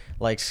are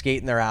like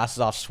skating their asses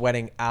off,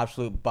 sweating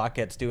absolute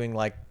buckets, doing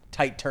like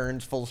tight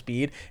turns full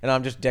speed, and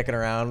I'm just dicking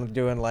around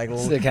doing like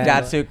little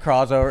Datsuk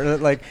crossover,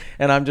 like,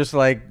 and I'm just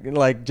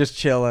like just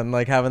chilling,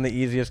 like having the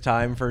easiest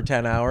time for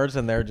 10 hours,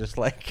 and they're just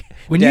like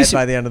dead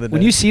by the end of the day.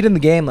 when you see it in the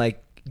game,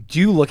 like, do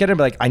you look at it and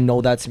be like, I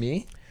know that's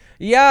me?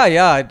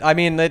 Yeah. I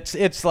mean,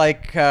 it's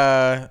like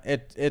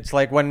it's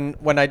like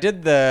when I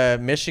did the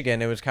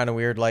Michigan, it was kind of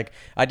weird. Like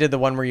I did the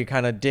one where you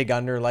kind of dig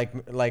under, like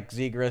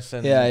Zegras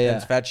and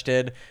Svetch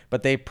did,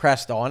 but they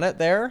pressed on it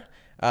there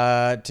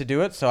to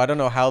do it. So I don't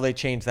know how they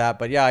changed that,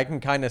 but yeah, I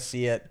can kind of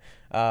see it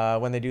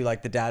when they do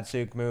like the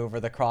Datsuk move or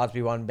the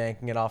Crosby one,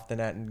 banking it off the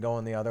net and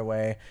going the other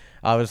way.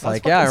 I was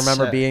like, yeah, I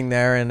remember being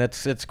there, and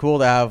it's cool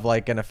to have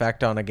like an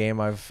effect on a game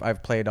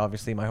I've played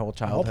obviously my whole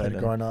childhood.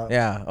 Growing up.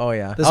 Yeah. Oh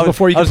yeah. This is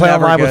before you could play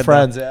online with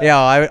friends.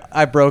 Yeah.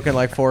 I've broken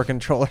like 4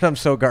 controllers. I'm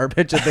so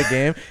garbage at the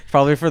game.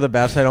 Probably for the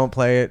best. I don't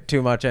play it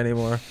too much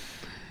anymore.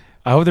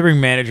 I hope they bring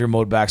manager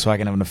mode back so I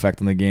can have an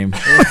effect on the game.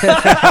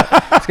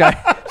 This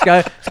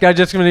guy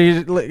just gonna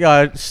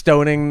be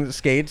stoning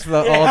skates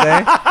all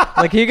day.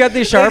 Like, you got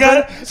these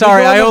sharpened?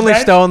 Sorry, I only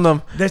stone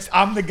them.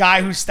 I'm the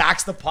guy who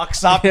stacks the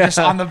pucks up just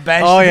on the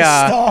bench. Oh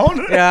yeah.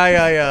 Stone.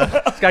 Yeah.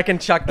 This guy can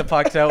chuck the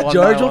pucks out.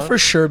 George will for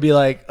sure be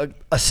like a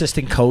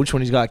assistant coach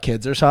when he's got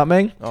kids or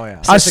something. Oh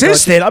yeah.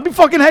 Assistant? I'll be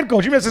fucking head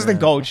coach. You be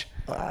assistant coach.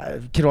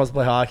 Kid wants to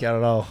play hockey. I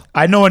don't know.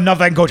 I know enough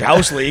that I can coach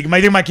house league.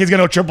 Might think my kid's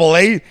gonna go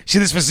AAA. See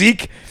this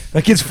physique?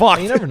 That kid's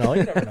fucked. You never know.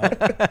 You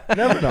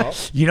never know.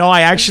 You know,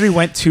 I actually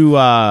went to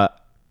my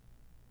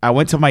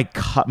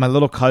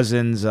little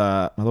cousin's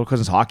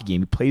hockey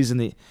game. He plays in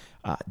the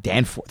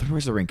Danforth.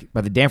 Where's the rink? By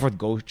the Danforth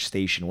GO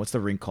station. What's the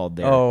rink called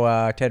there?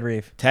 Oh, Ted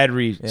Reeve. Ted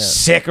Reeve. Yeah.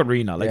 Sick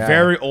arena. Like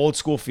very old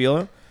school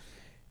feeling.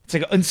 It's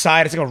like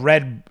inside. It's like a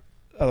red.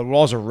 The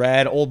walls are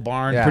red. Old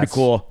barn. Yeah, pretty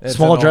cool.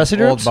 Small dressing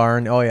rooms? Old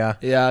barn. Oh yeah.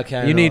 Yeah.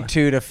 Okay. You need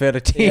 2 to fit a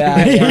team.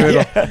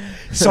 Yeah.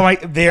 So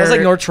That was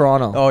like North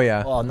Toronto. Oh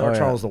yeah. Oh, North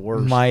Toronto's the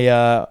worst.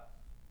 My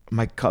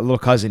little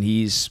cousin.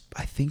 He's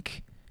I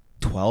think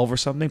 12 or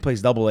something.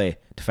 Plays AA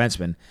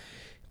defenseman.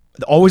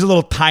 Always a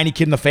little tiny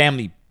kid in the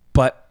family,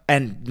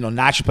 and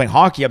naturally playing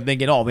hockey. I'm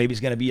thinking, oh, maybe he's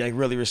gonna be like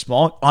really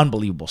small.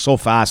 Unbelievable, so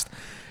fast,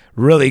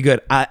 really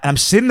good. I'm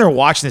sitting there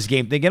watching this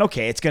game, thinking,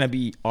 okay, it's gonna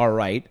be all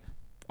right.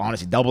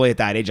 Honestly, AA at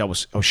that age, I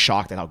was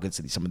shocked at how good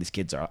some of these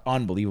kids are.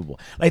 Unbelievable.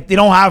 Like, they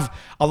don't have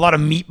a lot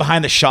of meat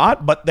behind the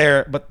shot, but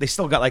they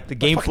still got like the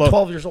game flow.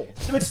 12 years old.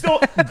 But still,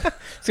 This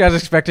guy's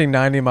expecting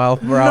 90 mile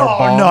per hour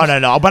bombs.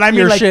 no. But I mean,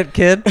 You're like, shit,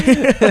 kid.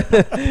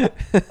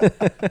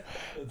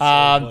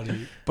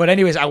 But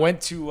anyways, when I went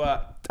to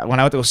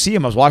go see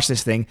him, I was watching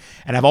this thing,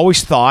 and I've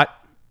always thought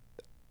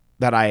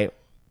that I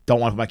don't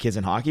want to put my kids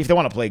in hockey. If they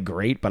want to play,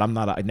 great, but I'm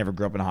not. I never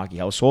grew up in a hockey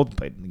household.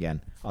 Played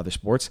again other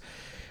sports.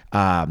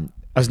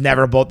 I was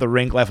never about the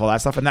rink life, all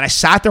that stuff. And then I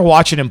sat there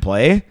watching him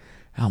play.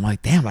 And I'm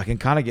like, damn, I can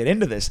kind of get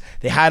into this.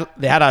 They had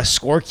a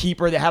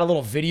scorekeeper. They had a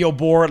little video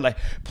board, like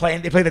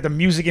playing. They played like the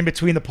music in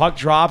between the puck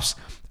drops.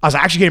 I was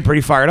actually getting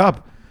pretty fired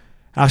up.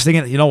 And I was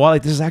thinking, you know what?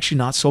 Like, this is actually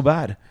not so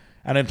bad.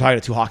 And I'm talking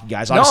to 2 hockey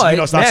guys.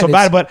 Obviously, it's not so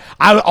bad, but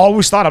I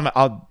always thought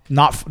I'm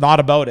not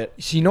about it.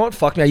 So you know what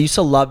fucked me? I used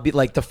to love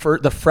like the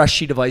fresh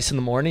sheet of ice in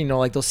the morning.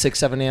 Like those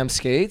 6-7 a.m.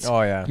 skates.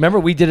 Oh yeah. Remember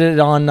we did it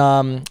on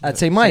at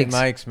St. Mike's.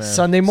 St. Mike's, man.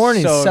 Sunday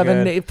mornings, So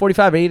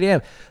 7:45, 8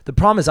 a.m. The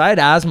problem is I had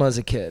asthma as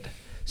a kid.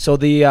 So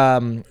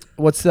the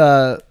what's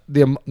the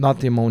not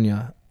the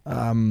ammonia.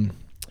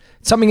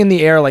 Something in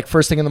the air like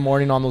first thing in the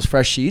morning on those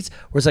fresh sheets.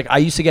 Where it's like I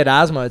used to get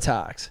asthma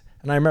attacks,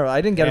 and I remember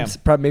I didn't get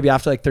them probably maybe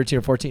after like 13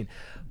 or 14.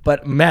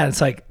 But man,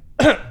 it's like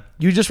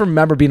you just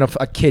remember being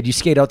a kid. You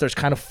skate out there, it's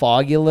kind of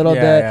foggy a little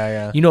bit.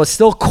 Yeah. It's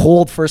still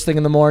cold first thing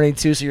in the morning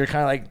too, so you're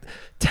kind of like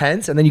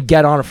tense, and then you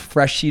get on a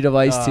fresh sheet of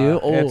ice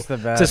too. Oh, it's the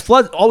best. It's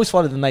always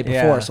flooded the night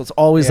before, so it's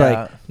always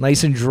like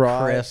nice and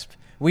dry, crisp.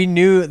 We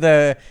knew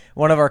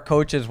one of our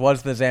coaches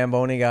was the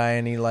Zamboni guy,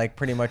 and he like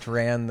pretty much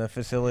ran the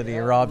facility.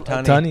 Rob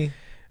Tunney.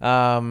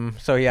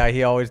 So yeah,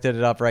 he always did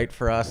it up right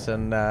for us.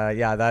 And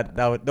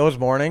those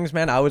mornings,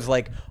 man, I was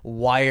like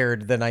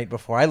wired the night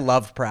before. I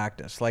loved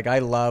practice. Like I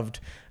loved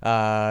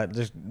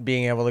just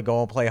being able to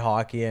go and play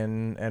hockey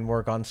and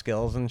work on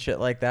skills and shit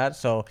like that.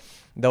 So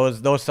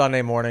those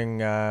Sunday morning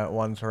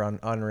ones were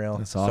unreal.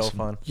 That's awesome. So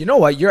fun. You know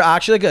what? You're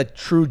actually like a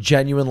true,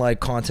 genuine like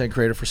content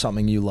creator for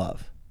something you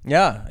love.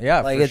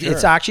 Yeah, Like for sure.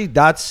 it's actually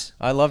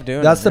I love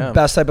doing that's it, the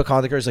best type of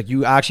content creator. Is like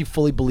you actually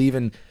fully believe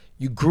in.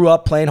 You grew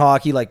up playing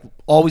hockey, like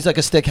always like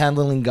a stick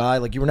handling guy.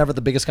 Like you were never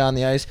the biggest guy on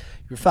the ice.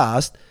 You were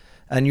fast,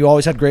 and you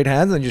always had great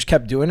hands, and you just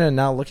kept doing it. And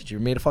now look at you,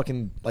 you made a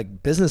fucking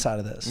like business out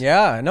of this.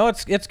 Yeah, no,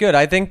 it's good.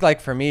 I think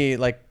like for me,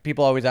 like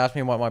people always ask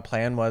me what my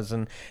plan was,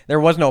 and there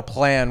was no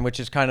plan,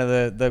 which is kind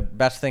of the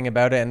best thing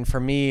about it. And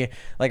for me,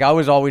 like I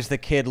was always the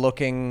kid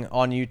looking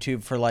on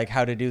YouTube for like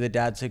how to do the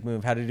Danzig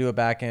move, how to do a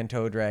backhand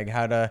toe drag,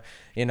 how to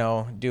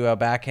do a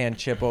backhand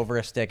chip over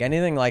a stick,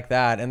 anything like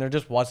that. And there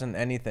just wasn't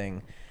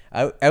anything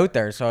out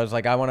there. So I was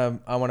like, I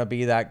want to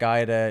be that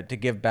guy to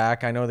give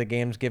back. I know the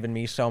game's given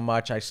me so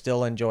much. I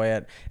still enjoy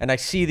it. And I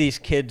see these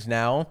kids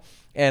now,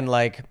 and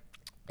like,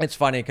 it's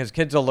funny because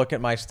kids will look at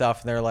my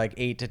stuff and they're like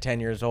 8 to 10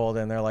 years old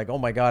and they're like, oh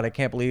my God, I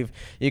can't believe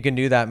you can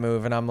do that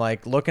move. And I'm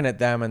like looking at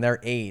them and they're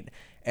 8.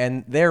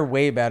 And they're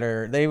way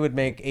better. They would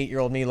make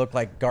 8-year-old me look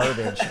like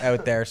garbage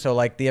out there. So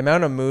like the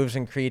amount of moves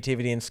and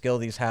creativity and skill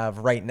these have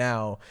right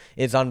now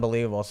is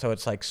unbelievable. So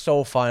it's like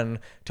so fun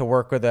to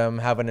work with them,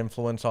 have an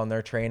influence on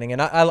their training.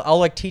 And I'll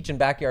like teach in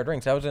backyard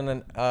rinks. I was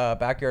in a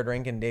backyard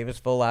rink in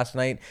Davisville last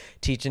night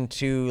teaching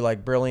 2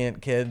 like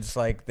brilliant kids.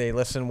 Like they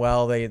listen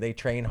well, they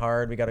train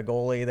hard. We got a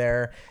goalie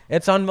there.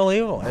 It's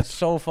unbelievable. It's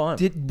so fun.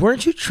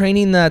 Weren't you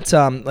training that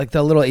like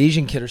the little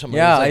Asian kid or something?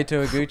 Yeah, like,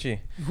 Aito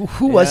Iguchi.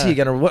 Who was he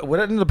again, or what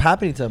ended up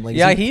happening to him? Like,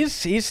 yeah,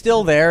 he's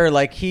still there.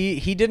 Like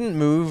he didn't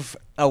move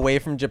away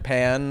from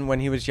Japan when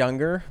he was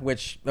younger,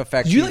 which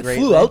affects you like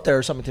greatly. flew out there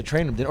or something to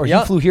train him, or he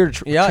flew here to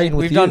train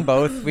with you? We've done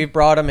both. We've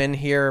brought him in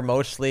here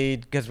mostly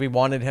because we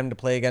wanted him to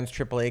play against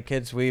AAA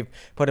kids. We've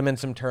put him in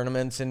some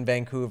tournaments in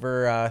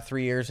Vancouver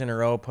 3 years in a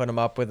row, put him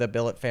up with a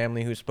billet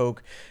family who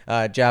spoke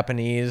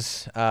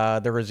Japanese,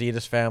 the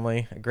Rositas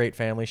family, a great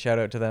family, shout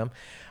out to them.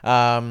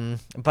 I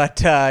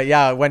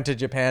went to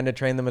Japan to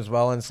train them as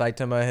well in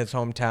Saitama, his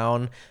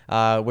hometown,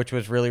 which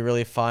was really,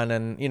 really fun.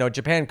 And,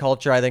 Japan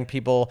culture, I think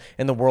people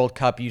in the World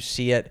Cup, you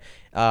see it.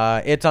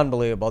 It's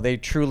unbelievable. They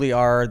truly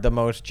are the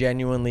most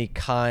genuinely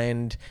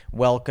kind,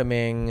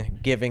 welcoming,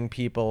 giving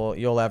people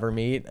you'll ever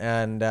meet.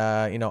 And,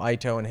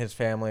 Aito and his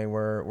family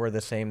were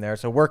the same there.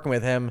 So working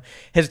with him,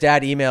 his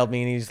dad emailed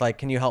me and he's like,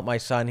 can you help my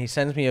son? He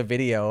sends me a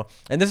video.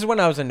 And this is when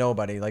I was a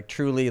nobody, like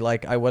truly,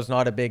 like I was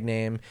not a big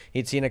name.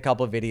 He'd seen a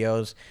couple of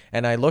videos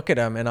and I look at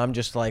him and I'm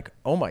just like,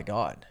 oh my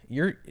God,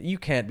 you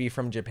can't be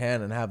from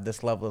Japan and have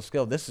this level of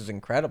skill. This is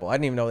incredible. I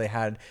didn't even know they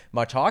had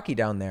much hockey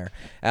down there.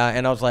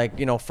 And I was like,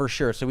 for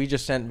sure. So we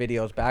just sent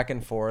videos back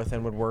and forth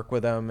and would work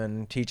with him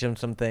and teach him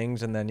some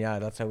things. And then,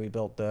 that's how we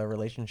built the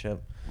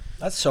relationship.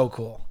 That's so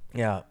cool.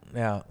 Yeah.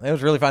 It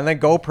was really fun. Then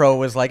GoPro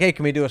was like, hey,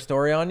 can we do a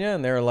story on you?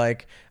 And they were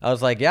like, I was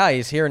like, yeah,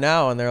 he's here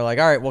now. And they're like,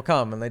 all right, we'll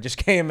come. And they just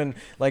came and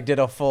like did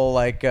a full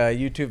like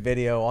YouTube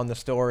video on the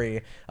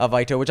story of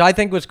Aito, which I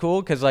think was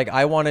cool because like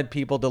I wanted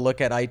people to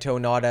look at Aito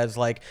not as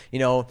like,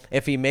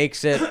 if he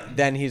makes it,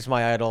 then he's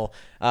my idol,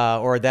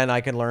 or then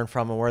I can learn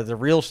from him. Where the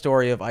real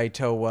story of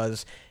Aito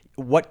was,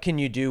 what can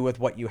you do with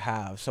what you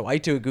have? So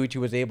Aito Iguchi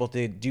was able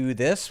to do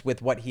this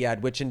with what he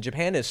had, which in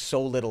Japan is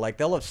so little. Like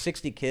they'll have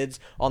 60 kids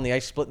on the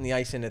ice, splitting the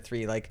ice into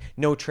 3, like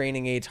no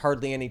training aids,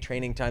 hardly any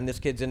training time. This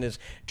kid's in his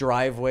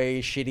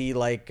driveway, shitty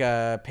like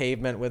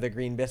pavement with a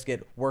green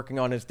biscuit, working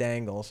on his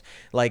dangles.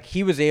 Like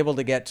he was able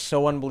to get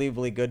so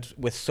unbelievably good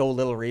with so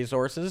little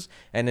resources.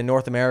 And in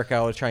North America,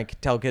 I was trying to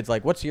tell kids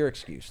like, what's your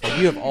excuse? Like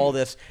you have all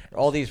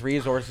these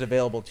resources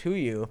available to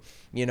you,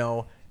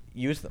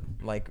 use them,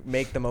 like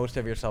make the most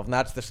of yourself. And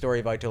that's the story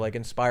of Aito, like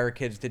inspire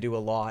kids to do a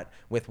lot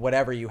with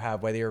whatever you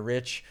have, whether you're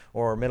rich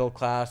or middle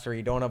class or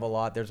you don't have a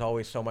lot. There's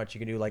always so much you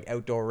can do, like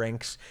outdoor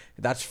rinks.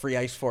 That's free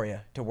ice for you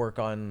to work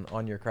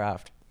on your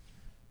craft.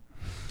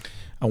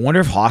 I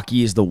wonder if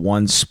hockey is the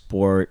one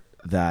sport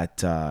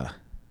that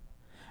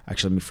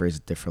actually, let me phrase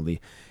it differently.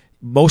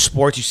 Most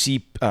sports you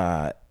see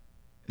the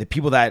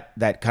people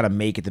that kind of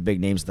make it, the big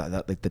names,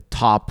 that like the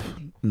top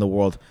in the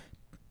world,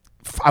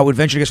 I would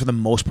venture to guess for the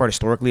most part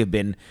historically have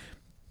been,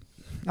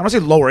 I don't want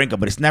to say lower income,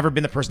 but it's never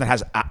been the person that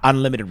has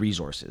unlimited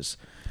resources.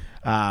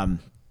 And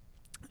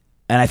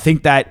I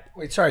think that...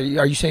 Wait, sorry,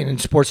 are you saying in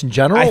sports in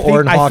general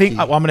or in hockey?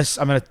 I'm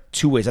gonna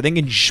 2 ways. I think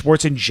in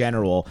sports in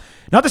general,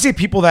 not to say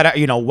people that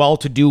are,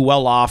 well-to-do,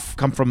 well-off,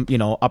 come from,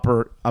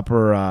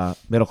 upper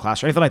middle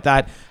class or anything like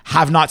that,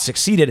 have not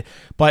succeeded,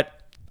 but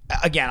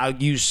again, I'll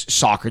use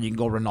soccer. You can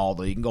go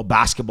Ronaldo. You can go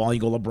basketball. You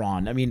can go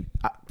LeBron. I mean,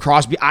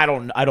 Crosby. I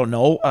don't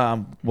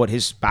know what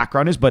his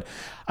background is, but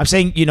I'm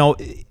saying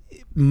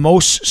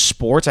most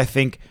sports. I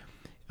think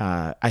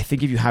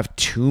if you have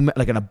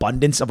an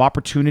abundance of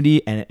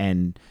opportunity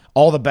and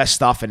all the best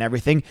stuff and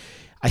everything,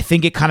 I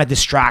think it kind of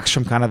distracts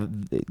from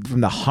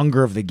from the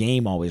hunger of the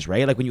game always,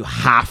 right? Like when you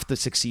have to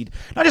succeed,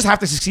 not just have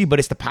to succeed, but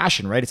it's the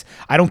passion, right?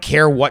 I don't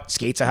care what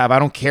skates I have. I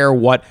don't care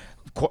what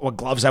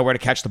gloves I wear to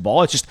catch the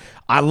ball. It's just,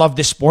 I love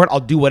this sport. I'll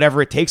do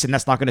whatever it takes, and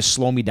that's not going to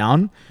slow me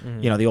down.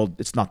 You know, the old,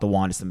 it's not the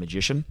wand, it's the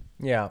magician.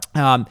 Yeah.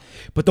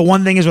 But the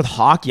one thing is with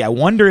hockey, I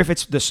wonder if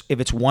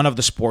it's one of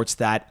the sports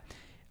that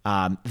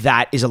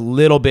that is a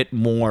little bit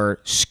more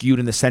skewed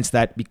in the sense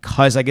that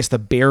because I guess the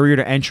barrier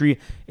to entry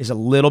is a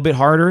little bit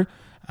harder.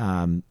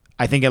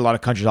 I think in a lot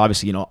of countries,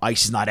 obviously, you know,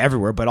 ice is not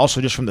everywhere, but also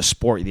just from the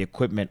sport, the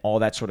equipment, all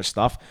that sort of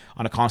stuff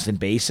on a constant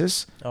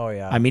basis. Oh,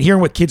 yeah. I mean,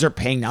 hearing what kids are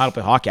paying now to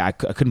play hockey, I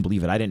couldn't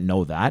believe it. I didn't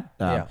know that,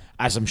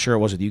 as I'm sure it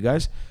was with you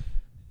guys.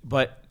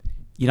 But,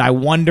 you know, I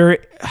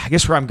wonder, I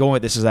guess where I'm going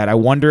with this is that I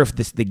wonder if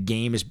the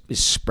game is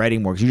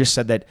spreading more. Because you just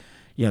said that,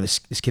 you know, this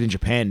kid in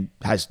Japan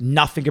has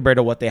nothing compared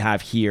to what they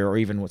have here, or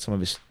even what some of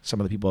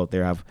the people out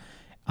there have.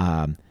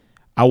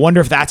 I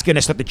wonder if that's going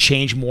to start to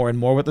change more and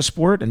more with the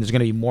sport, and there's going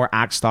to be more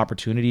access to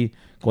opportunity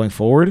going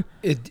forward.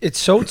 It's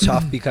so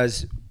tough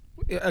because,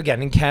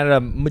 again, in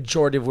Canada,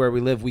 majority of where we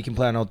live, we can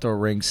play on outdoor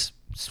rinks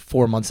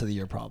 4 months of the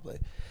year probably.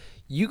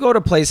 You go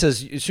to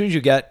places, as soon as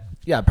you get,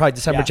 probably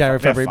December, January,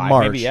 February,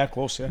 March. Maybe,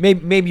 close,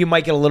 Maybe you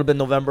might get a little bit in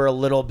November, a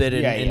little bit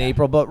in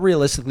April, but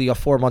realistically, you have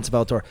 4 months of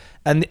outdoor.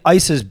 And the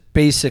ice is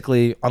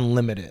basically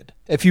unlimited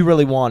if you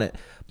really want it.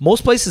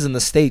 Most places in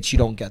the States, you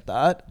don't get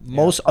that.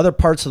 Most other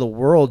parts of the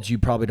world, you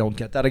probably don't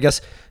get that. I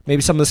guess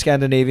maybe some of the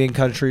Scandinavian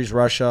countries,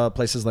 Russia,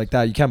 places like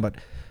that, you can. But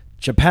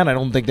Japan, I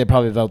don't think they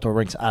probably have outdoor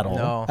rinks at all.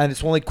 No. And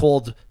it's only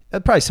cold,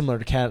 probably similar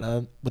to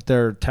Canada with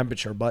their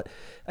temperature. But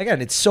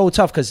again, it's so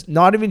tough because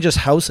not even just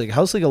house league.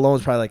 House league alone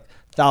is probably like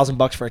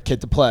 $1,000 for a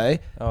kid to play.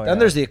 Then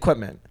there's the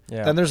equipment.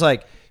 Then there's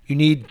like, you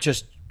need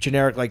just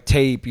generic like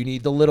tape. You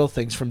need the little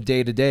things from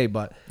day to day.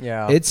 But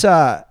it's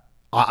I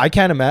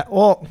can't imagine.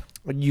 Well,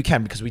 you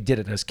can because we did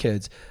it as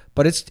kids,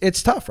 but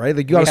it's tough, right?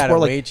 Like you got to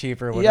sport like way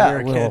cheaper when we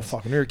were kids.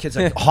 When we were kids,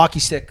 like a hockey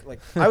stick. Like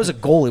I was a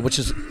goalie, which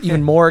is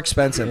even more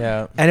expensive,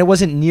 Yeah. and it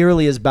wasn't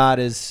nearly as bad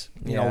as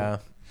you know.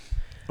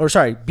 Or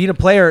sorry, being a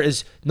player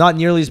is not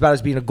nearly as bad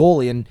as being a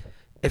goalie. And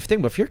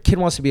if your kid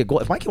wants to be a goal,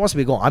 if my kid wants to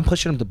be a goal, I'm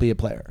pushing him to be a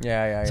player.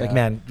 It's like,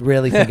 man,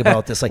 really think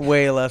about this. Like,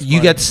 way less. You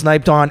get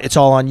sniped on, it's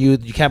all on you.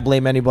 You can't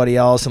blame anybody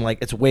else, and like,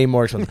 it's way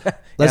more expensive.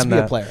 Let's be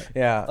a player.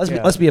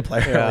 Let's be a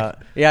player.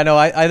 No,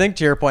 I think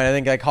to your point, I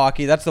think like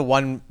hockey, that's the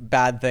one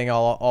bad thing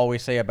I'll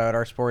always say about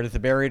our sport is the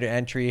barrier to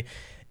entry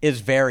is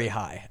very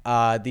high.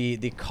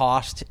 The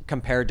cost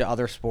compared to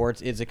other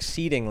sports is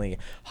exceedingly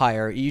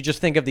higher. You just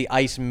think of the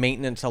ice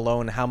maintenance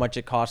alone, how much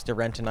it costs to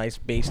rent an ice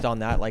based on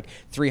that, like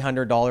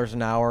 $300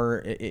 an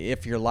hour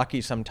if you're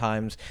lucky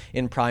sometimes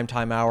in prime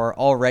time hour.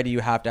 Already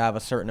you have to have a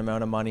certain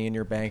amount of money in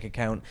your bank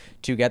account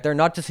to get there.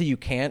 Not to say you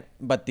can't,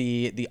 but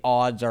the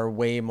odds are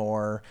way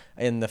more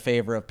in the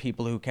favor of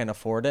people who can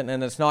afford it.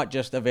 And it's not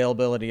just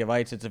availability of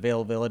ice, it's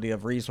availability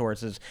of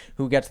resources.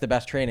 Who gets the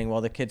best training? Well,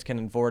 the kids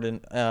can afford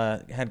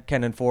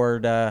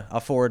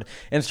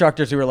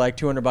instructors who are like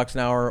 $200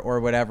 an hour or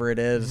whatever it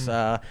is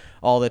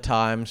all the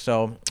time.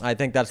 So I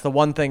think that's the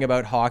one thing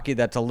about hockey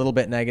that's a little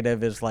bit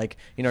negative is like,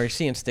 you know, you're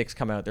seeing sticks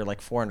come out, they're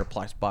like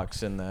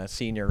 $400+ in the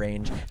senior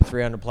range,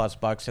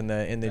 $300+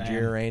 in the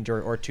junior range,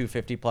 or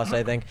 $250+.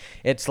 I think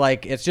it's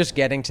like, it's just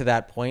getting to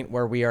that point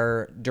where we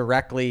are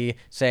directly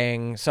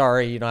saying,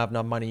 sorry, you don't have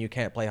enough money, you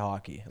can't play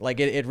hockey. Like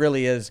it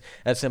really is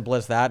as simple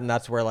as that. And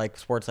that's where like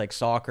sports like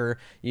soccer,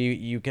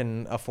 you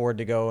can afford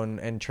to go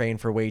and train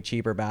for way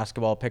cheaper.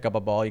 Basketball, pick up a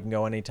ball, you can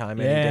go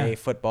anytime, any day.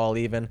 Football,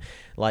 even,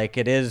 like,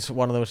 it is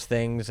one of those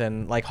things.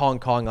 And like Hong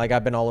Kong, like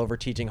I've been all over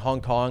teaching. Hong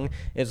Kong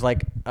is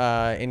like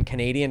in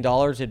Canadian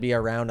dollars, it'd be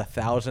around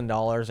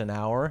 $1,000 an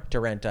hour to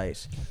rent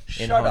ice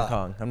in Hong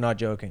Kong. I'm not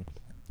joking.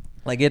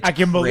 Like it's I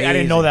can believe. I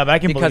didn't know that, but I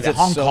can believe that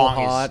Hong so Kong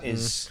hot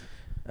is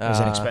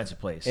an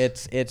expensive place.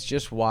 It's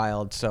just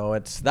wild. So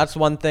that's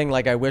one thing.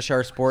 Like I wish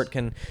our sport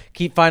can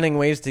keep finding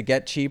ways to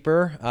get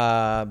cheaper.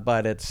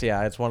 But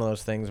it's one of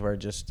those things where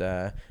just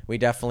we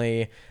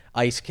definitely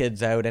ice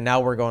kids out, and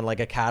now we're going like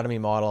academy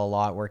model a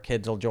lot, where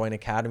kids will join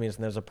academies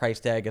and there's a price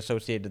tag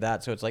associated to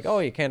that. So it's like, oh,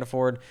 you can't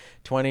afford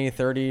 $20,000,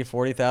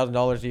 $30,000,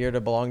 $40,000 a year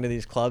to belong to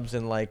these clubs,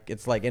 and like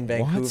it's like in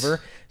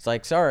Vancouver. It's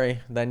like,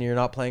 sorry, then you're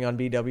not playing on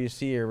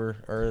BWC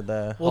or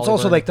the. Well, it's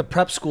also like the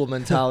prep school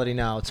mentality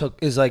now.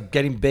 Is like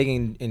getting big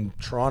in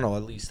Toronto,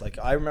 at least. Like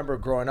I remember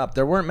growing up,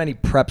 there weren't many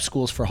prep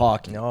schools for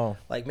hockey. No,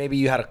 like maybe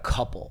you had a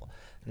couple.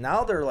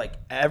 Now they're like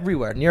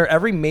everywhere. Near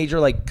every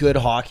major like good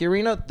hockey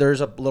arena,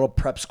 there's a little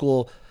prep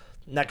school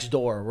next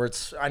door where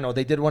it's, I know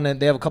they did one, and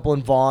they have a couple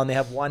in Vaughan. They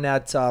have one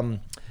at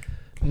one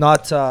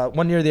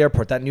near the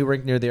airport, that new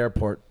rink near the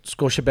airport,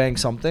 Scotiabank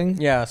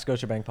something. Yeah,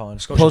 Scotiabank Pond.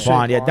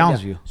 Scotiabank,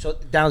 Downsview. Yeah. So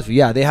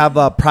Downsview, they have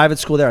a private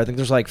school there. I think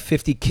there's like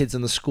 50 kids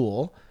in the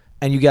school,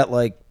 and you get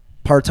like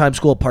part-time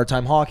school,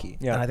 part-time hockey.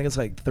 Yeah. And I think it's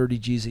like 30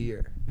 G's a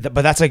year.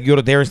 But that's like, you go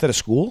to there instead of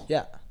school?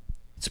 Yeah.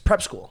 It's a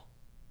prep school.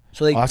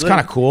 So they that's kind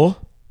of cool.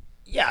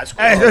 Yeah, it's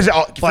cool.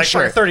 For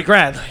sure.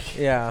 $30,000.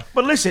 Yeah.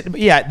 But listen,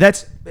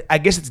 I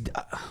guess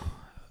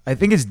I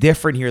think it's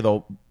different here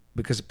though,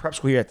 because prep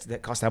school here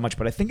that costs that much.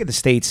 But I think in the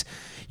States,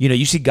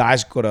 you see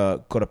guys go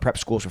to prep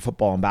schools for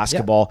football and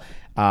basketball.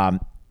 Yeah.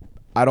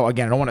 I don't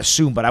want to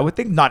assume, but I would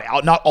think not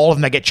all of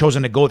them that get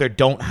chosen to go there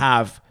don't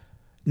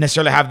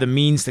necessarily have the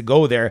means to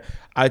go there.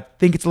 I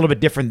think it's a little bit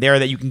different there,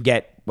 that you can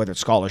get, whether it's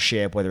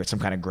scholarship, whether it's some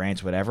kind of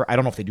grants, whatever. I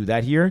don't know if they do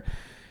that here.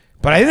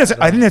 But I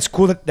think that's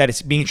cool that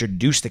it's being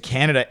introduced to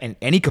Canada in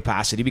any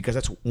capacity, because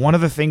that's one of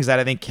the things that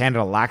I think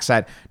Canada lacks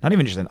at, not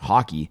even just in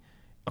hockey,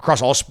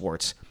 across all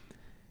sports.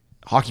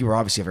 Hockey, we're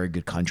obviously a very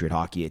good country at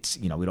hockey. It's,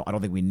 I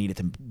don't think we needed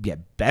to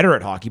get better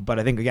at hockey, but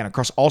I think, again,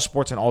 across all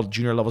sports and all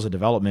junior levels of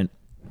development,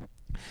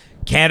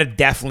 Canada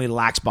definitely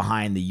lacks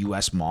behind the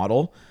U.S.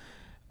 model.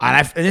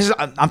 And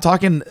I'm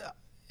talking,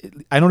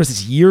 I noticed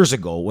this years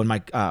ago when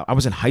I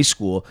was in high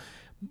school.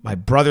 My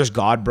brother's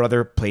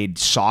godbrother played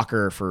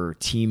soccer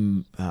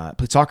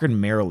played soccer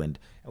in Maryland.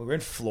 And we were in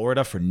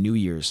Florida for New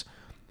Year's.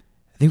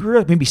 I think we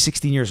were maybe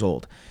 16 years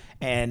old.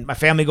 And my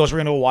family goes, we're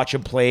going to go watch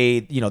him play,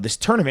 this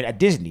tournament at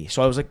Disney.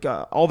 So I was like,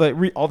 all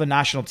the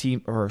national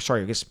team,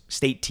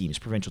 state teams,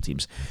 provincial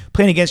teams,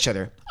 playing against each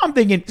other. I'm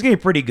thinking it's going to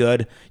be pretty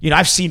good.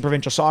 I've seen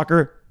provincial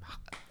soccer.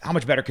 How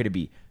much better could it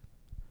be?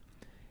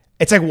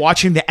 It's like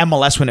watching the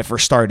MLS when it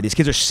first started. These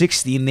kids are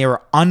 16. They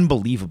were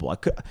unbelievable.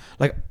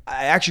 I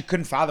actually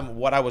couldn't fathom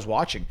what I was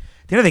watching.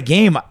 At the end of the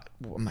game,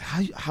 I'm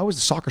like, how is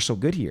the soccer so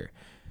good here?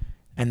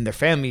 And their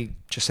family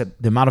just said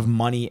the amount of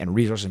money and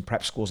resources and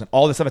prep schools and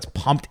all this stuff that's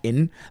pumped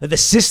in, the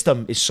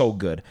system is so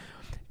good.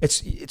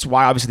 It's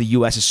why obviously the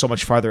U.S. is so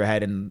much farther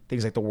ahead in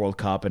things like the World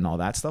Cup and all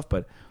that stuff.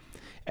 But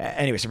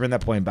anyways, to bring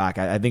that point back,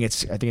 I think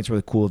it's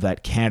really cool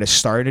that Canada's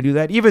starting to do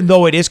that, even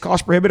though it is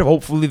cost prohibitive.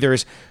 Hopefully,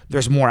 there's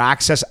more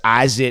access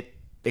as it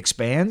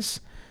expands.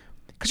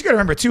 Because you got to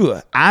remember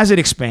too, as it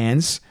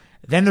expands,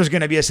 then there's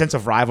going to be a sense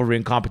of rivalry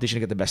and competition to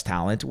get the best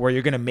talent, where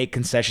you're going to make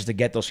concessions to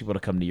get those people to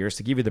come to yours,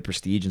 to give you the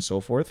prestige and so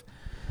forth.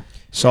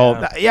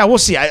 So yeah, we'll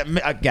see.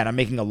 I'm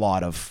making a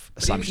lot of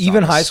assumptions.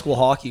 Even high school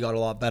hockey got a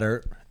lot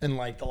better in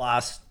like the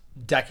last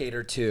decade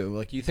or two.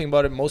 Like, you think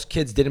about it, most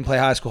kids didn't play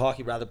high school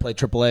hockey, rather play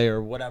AAA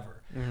or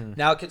whatever. Mm-hmm.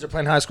 Now kids are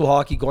playing high school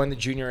hockey, going the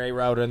junior A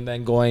route, and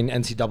then going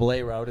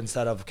NCAA route,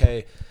 instead of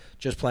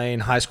just playing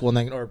high school and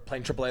then, or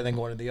playing AAA and then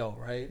going to the O,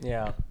 right?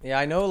 Yeah.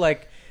 I know,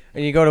 like,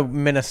 when you go to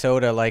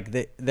Minnesota,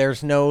 like,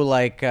 there's no,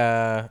 like,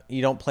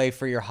 you don't play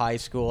for your high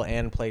school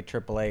and play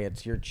AAA.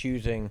 It's you're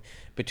choosing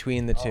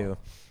between the two.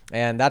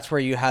 And that's where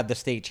you had the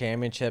state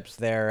championships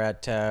there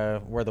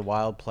at where the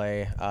Wild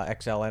play,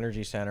 XL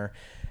Energy Center.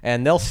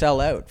 And they'll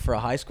sell out for a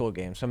high school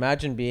game. So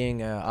imagine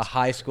being a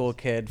high school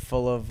kid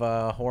full of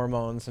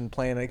hormones and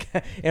playing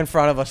in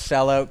front of a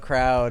sellout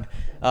crowd,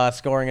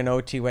 scoring an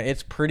OT win.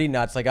 It's pretty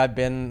nuts. Like, I've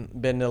been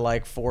to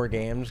like 4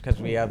 games, because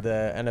we have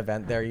an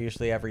event there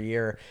usually every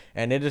year,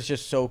 and it is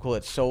just so cool.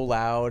 It's so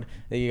loud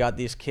that you got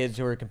these kids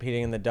who are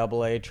competing in the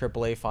AA,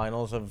 AAA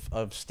finals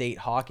of state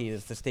hockey.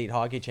 It's the state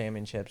hockey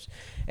championships,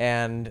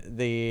 and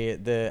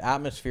the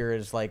atmosphere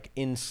is like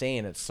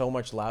insane. It's so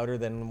much louder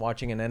than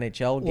watching an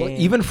NHL game. Well,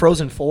 even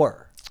Frozen 4.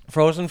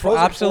 Frozen 4,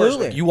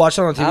 absolutely. You watch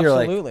it on TV,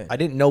 absolutely. You're like, I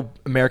didn't know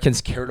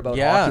Americans cared about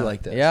hockey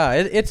like this. Yeah,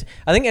 it's.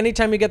 I think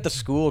anytime you get the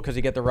school, because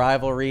you get the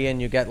rivalry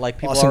and you get like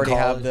people Boston already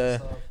College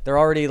have they're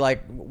already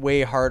like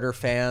way harder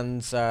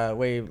fans,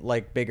 way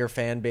like bigger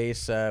fan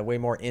base, way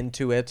more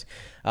into it.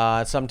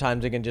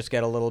 Sometimes it can just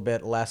get a little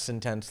bit less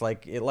intense,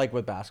 like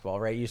with basketball,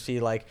 right? You see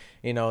like,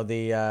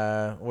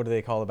 the what do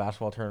they call the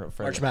basketball tournament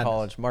for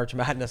college? March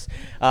Madness.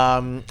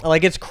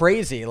 Like, it's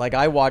crazy. Like,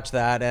 I watch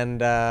that,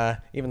 and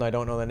even though I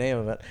don't know the name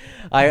of it,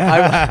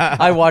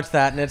 I watch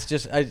that, and it's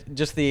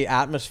just the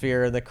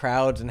atmosphere, the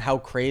crowds, and how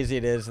crazy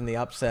it is, and the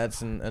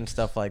upsets and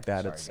stuff like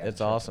that.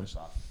 It's awesome.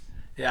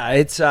 Yeah,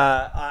 it's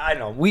I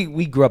know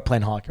we grew up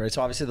playing hockey, right?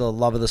 So obviously the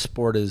love of the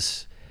sport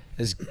is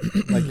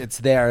like, it's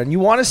there, and you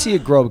want to see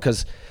it grow,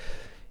 because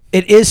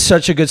it is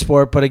such a good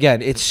sport. But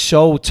again, it's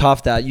so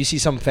tough that you see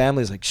some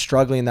families like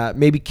struggling, that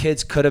maybe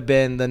kids could have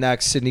been the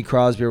next Sidney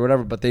Crosby or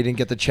whatever, but they didn't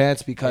get the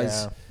chance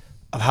because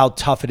of how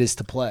tough it is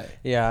to play.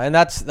 Yeah, and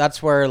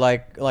that's where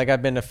like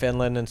I've been to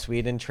Finland and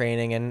Sweden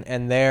training,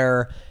 and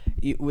there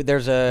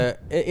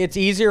it's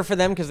easier for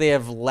them because they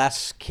have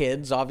less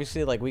kids.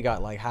 Obviously, like, we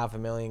got like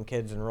 500,000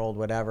 kids enrolled,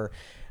 whatever.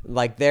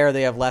 Like, there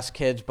they have less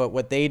kids, but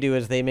what they do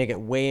is they make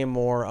it way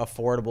more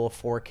affordable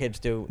for kids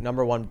to,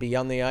 number one, be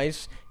on the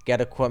ice,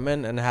 get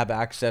equipment, and have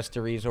access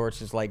to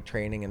resources like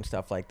training and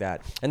stuff like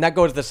that. And that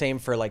goes the same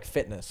for like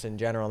fitness in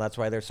general. That's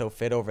why they're so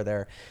fit over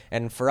there.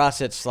 And for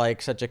us, it's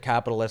like such a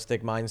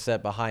capitalistic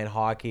mindset behind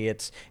hockey.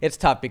 It's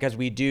tough, because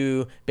we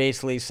do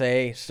basically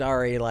say,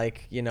 sorry,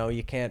 like,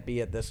 you can't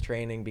be at this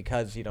training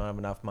because you don't have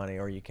enough money,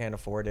 or you can't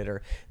afford it,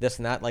 or this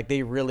and that. Like,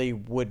 they really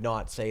would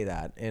not say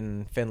that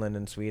in Finland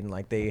and Sweden.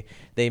 Like, they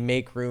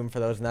make room for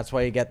those, and that's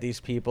why you get these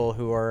people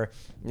who are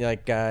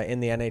like in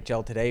the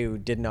NHL today who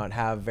did not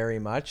have very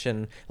much.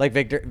 And like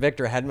Victor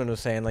Hedman was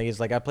saying, like, he's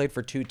like, I played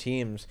for 2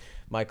 teams,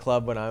 my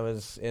club when I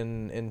was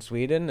in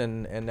Sweden,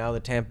 and now the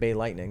Tampa Bay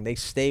Lightning. They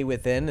stay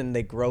within and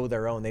they grow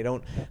their own. They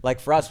don't, like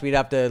for us, we'd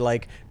have to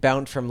like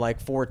bounce from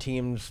like 4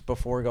 teams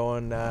before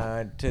going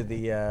to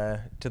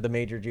the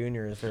major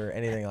juniors or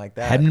anything like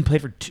that. Hadn't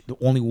played for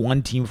only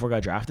one team before I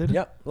got drafted?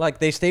 Yep. Like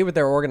they stay with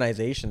their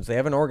organizations. They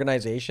have an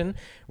organization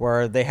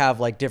where they have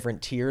like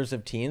different tiers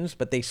of teams,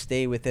 but they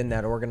stay within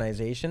that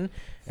organization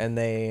and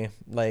they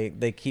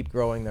keep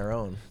growing their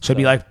own. So it'd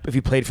be like if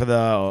you played for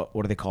the,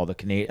 what do they call the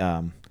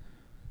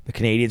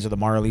Canadians or the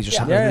Marlies or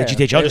something, the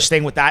GTHL, just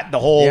staying with that the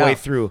whole way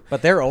through.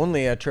 But they're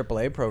only a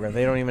AAA program.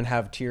 They don't even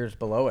have tiers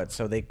below it,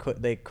 so they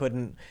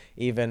couldn't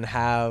even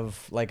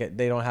have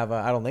they don't have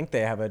I don't think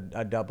they have a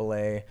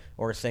AA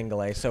or a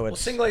single A. So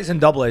it's single A's and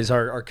double A's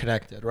are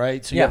connected,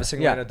 right? So you have a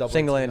single A and a double A.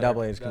 Single A team and that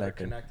double are- A is that are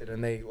connected.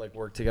 and they like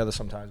work together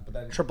sometimes. But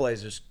then triple A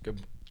is just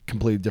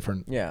completely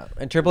different. Yeah,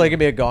 and AAA can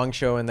be a gong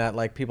show in that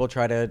like people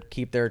try to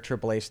keep their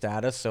AAA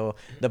status, so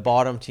the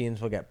bottom teams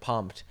will get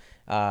pumped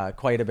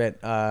quite a bit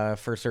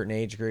for certain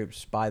age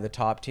groups by the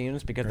top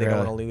teams because they don't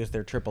want to lose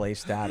their AAA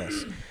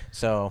status.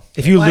 So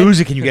if you lose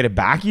it, can you get it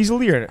back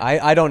easily? Or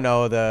I don't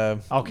know the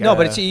No,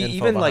 but it's info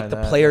even like behind the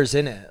that. players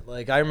in it.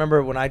 Like I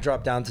remember when I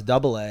dropped down to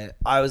double A,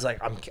 I was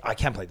like, I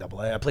can't play double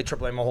A. I played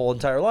triple A my whole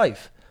entire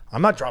life.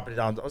 I'm not dropping it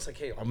down. I was like,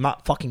 hey, I'm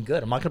not fucking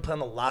good. I'm not gonna play on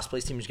the last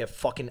place team and just get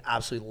fucking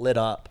absolutely lit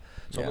up.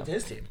 So I went to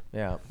his team.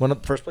 Yeah. Went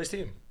up the first place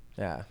team.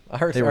 Yeah,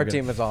 our were good.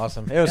 team was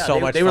awesome. It was so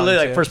much They fun. were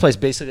literally too. like first place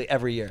basically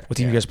every year. what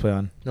team you guys play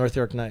on? North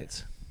York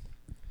Knights.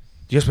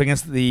 You guys play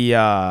against the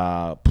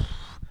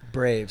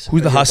Braves.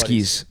 who's the They're your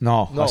Huskies?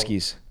 No, No.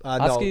 Huskies.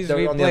 Huskies, they were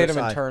we on the played other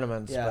them in side.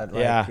 tournaments, Yeah. but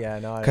like, Yeah,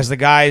 no, because the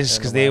guys, in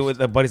because the they West.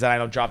 were the buddies that I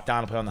know dropped down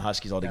and play on the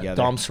Huskies all together.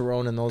 Dom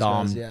Cerrone and those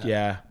Dom, guys.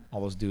 Yeah. all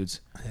those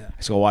dudes. Yeah. I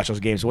used to go watch those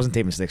games. It wasn't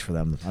tape and sticks for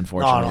them, No,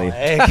 unfortunately.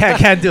 hey,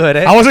 can't do it.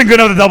 Eh? I wasn't good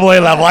at the double A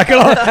level. I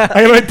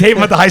could tape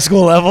them at the high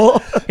school level.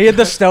 He had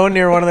the stone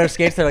near one of their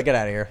skates. They're like, get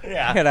out of here.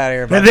 Yeah. Get out of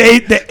here.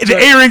 the bud." the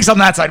A-ring's on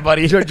that side,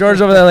 buddy. George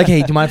over there like,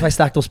 hey, do you mind if I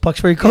stack those pucks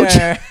for you, coach?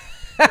 Yeah.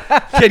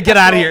 Kid, get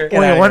out of here.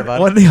 Get outta here, bud.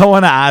 One thing I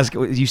want to ask,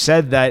 you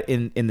said that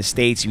in the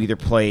States you either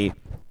play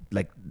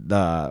like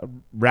the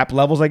rep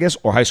levels, I guess,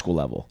 or high school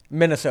level.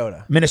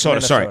 Minnesota.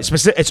 Sorry.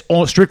 It's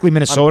all strictly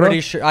Minnesota. I'm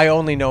pretty sure. I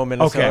only know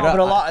Minnesota. Okay. But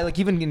a lot, like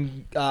even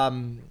in,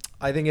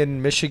 I think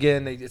in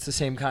Michigan, it's the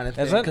same kind of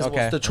thing. Is it? 'Cause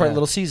Okay. it's Detroit Yeah.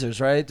 Little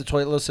Caesars, right?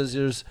 Detroit Little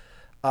Caesars.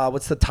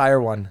 What's the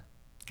tire one?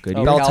 Good.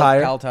 Oh, Bell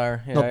Tire. Cal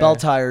Tire. Yeah, No, yeah. Bell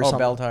Tire or Oh, something.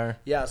 Bell Tire.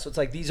 Yeah, so it's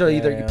like these are Yeah,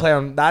 either yeah. you play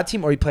on that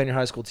team or you play on your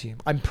high school team.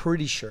 I'm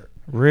pretty sure.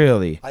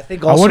 Really? I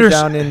think also wonder-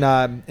 down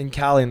in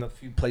Cali and the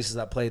few places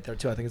that play it there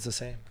too. I think it's the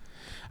same.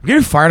 I'm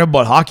getting fired up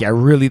about hockey.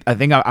 I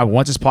think I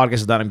once this podcast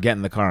is done, I'm getting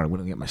in the car and I'm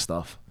going to get my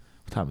stuff.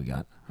 What time we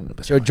got? I'm gonna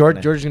piss my George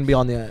pants. is gonna be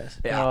on the ice.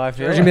 Yeah, I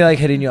feel George it. gonna be like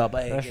hitting you up.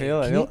 Hey, I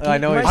feel can it. you- I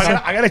know can you he's-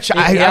 mind- I gotta check.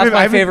 He asked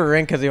my favorite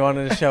rink because he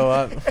wanted to show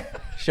up.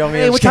 Show me.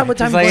 Hey, his what time- kid. what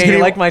time He's like, was hey, it?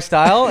 you like my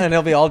style? And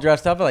he'll be all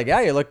dressed up. I'm like,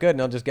 yeah, you look good. And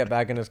he'll just get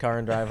back in his car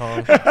and drive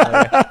home.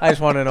 I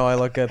just want to know I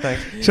look good.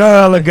 Thanks. Shut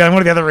up, look good. I'm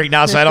going to the other ring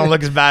now so I don't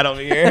look as bad over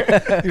here.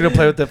 You're gonna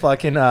play with the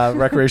fucking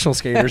recreational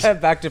skaters.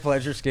 Back to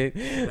pleasure skate.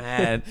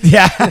 Man.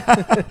 Yeah.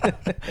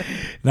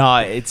 No,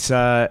 it's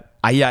I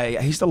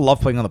used to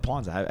love playing on the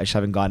ponds. I just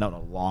haven't gone out in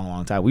a long,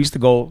 long time. We used to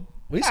go.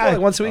 We used to go like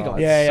once a week. Oh,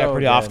 on. Yeah, so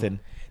pretty good. often.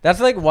 That's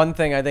like one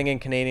thing I think in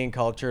Canadian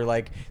culture,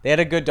 like they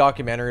had a good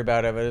documentary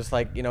about it. But it's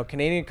like, you know,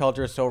 Canadian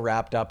culture is so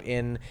wrapped up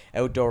in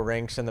outdoor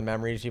rinks and the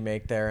memories you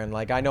make there. And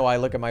like, I know I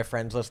look at my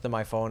friends list on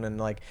my phone and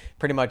like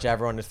pretty much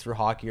everyone is through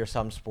hockey or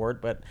some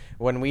sport. But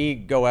when we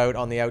go out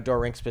on the outdoor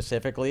rink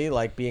specifically,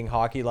 like being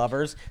hockey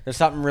lovers, there's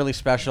something really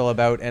special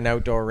about an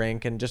outdoor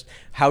rink and just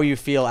how you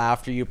feel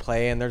after you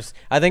play. And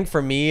I think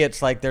for me,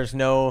 it's like there's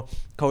no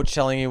coach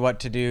telling you what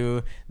to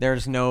do.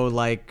 There's no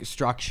like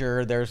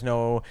structure. There's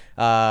no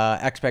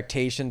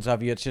expectations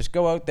of you. It's just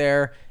go out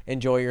there,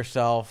 enjoy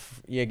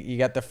yourself. You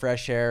get the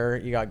fresh air.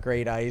 You got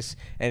great ice,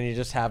 and you're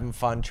just having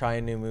fun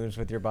trying new moves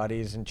with your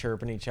buddies and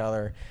chirping each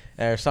other.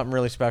 There's something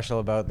really special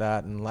about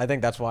that, and I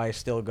think that's why I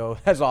still go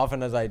as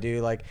often as I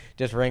do. Like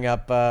just ring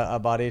up a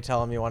buddy,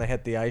 tell him you want to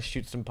hit the ice,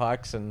 shoot some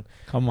pucks, and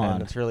Come on.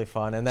 and it's really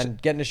fun. And then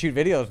getting to shoot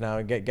videos now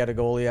and get a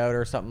goalie out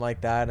or something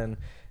like that,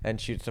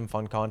 and shoot some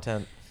fun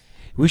content.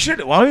 We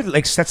should. Why don't we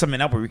like set something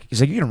up where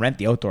because like you can rent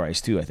the outdoor ice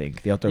too. I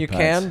think the outdoor. You pads.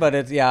 can, but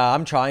it's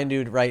I'm trying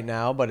to right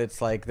now, but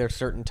it's like there's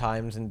certain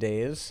times and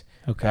days.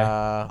 Okay.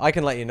 I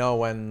can let you know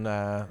when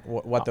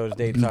what those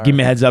dates are. Give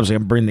me a heads up so I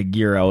can bring the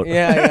gear out.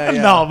 Yeah.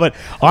 No, but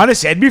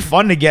honestly, it'd be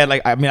fun to get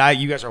like. I mean,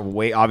 you guys are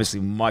way obviously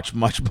much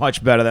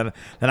better than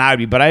I would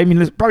be. But I mean,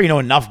 there's probably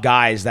enough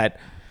guys that.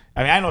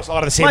 I mean, I know it's a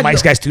lot of the same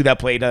ice guys too that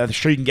played.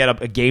 Sure, you can get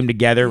a game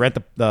together, rent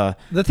the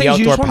thing is, you outdoor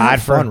just want to pad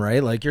have fun,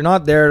 right? Like you're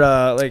not there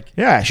to like.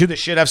 Yeah, shoot the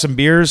shit, have some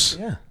beers.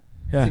 Yeah.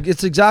 Yeah.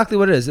 It's exactly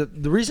what it is.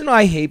 The reason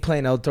I hate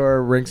playing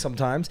outdoor rinks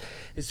sometimes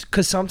is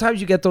because sometimes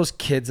you get those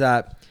kids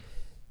that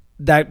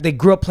they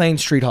grew up playing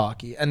street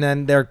hockey and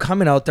then they're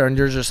coming out there and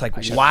they're just like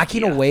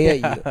whacking away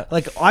at you.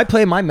 Like I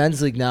play my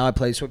men's league now.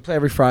 So we play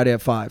every Friday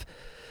at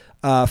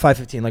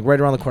 5:15, like right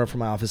around the corner from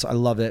my office. I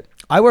love it.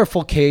 I wear a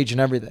full cage and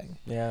everything.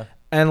 Yeah.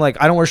 And like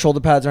I don't wear shoulder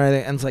pads or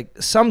anything. And it's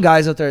like some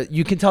guys out there,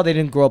 you can tell they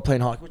didn't grow up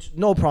playing hockey, which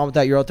no problem with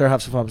that. You're out there,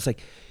 have some fun. It's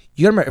like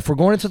you gotta remember, if we're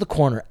going into the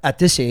corner at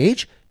this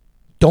age,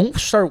 don't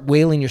start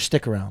wailing your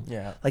stick around.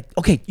 Yeah. Like,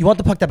 okay, you want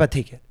the puck that bad,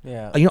 take it.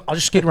 Yeah. I'll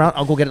just skate around.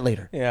 I'll go get it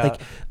later. Yeah.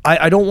 Like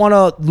I don't want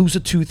to lose a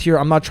tooth here.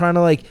 I'm not trying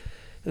to like.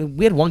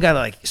 We had one guy that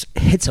like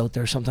hits out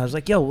there sometimes.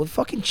 Like, yo, we'll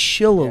fucking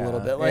chill a little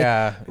bit.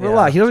 Like,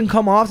 relax. He doesn't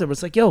come often, but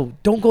it's like, yo,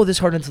 don't go this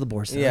hard into the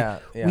boards.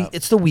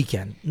 It's the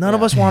weekend. None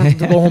of us want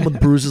to go home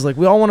with bruises. Like,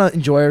 we all want to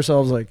enjoy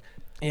ourselves. Like,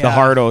 the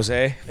hardos,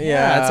 eh?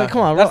 Yeah, it's like,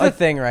 come on. That's the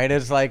thing, right?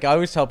 Is like I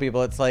always tell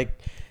people, it's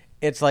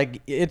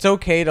it's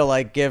okay to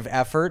like give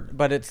effort,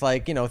 but it's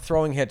like, you know,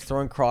 throwing hits,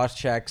 throwing cross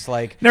checks,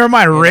 like never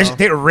mind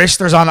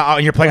wristers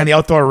on. You're playing on the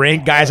outdoor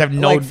rink. Guys have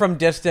no like from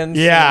distance,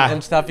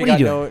 and stuff. You got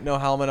no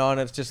helmet on.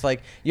 It's just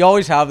like you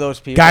always have those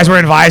people. Guys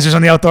wearing visors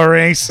on the outdoor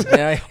rinks.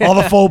 All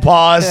the faux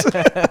pas.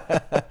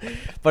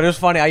 But it was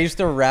funny. I used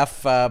to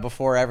ref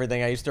before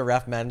everything. I used to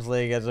ref men's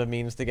league as a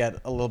means to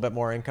get a little bit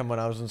more income when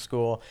I was in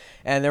school.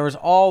 And there was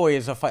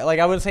always a fight.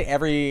 Like I would say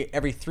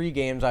every 3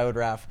 games I would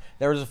ref,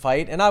 there was a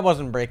fight, and I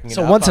wasn't breaking it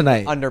up. So once a night.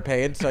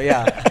 Underpaid, so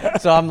yeah.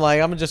 So I'm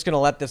like, I'm just gonna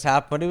let this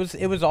happen. But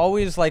it was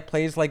always like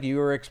plays like you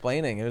were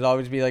explaining. It would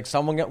always be like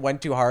someone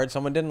went too hard,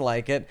 someone didn't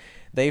like it,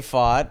 they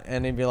fought,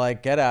 and they'd be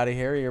like, "Get out of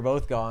here! You're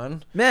both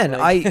gone." Man,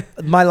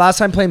 like, my last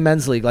time playing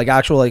men's league, like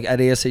actual like at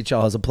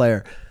ASHL as a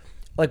player,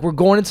 like we're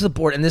going into the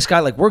board, and this guy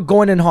like we're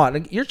going in hot.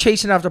 Like, you're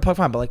chasing after puck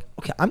fine, but like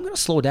okay, I'm gonna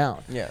slow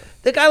down. Yeah.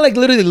 The guy like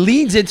literally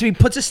leans into me,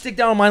 puts his stick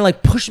down on mine,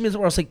 like pushes me into the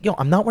board. I was like, yo,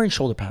 I'm not wearing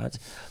shoulder pads.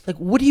 Like,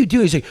 what do you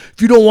do? He's like,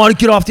 if you don't want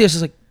to get off this,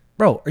 it's like.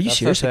 Bro, are you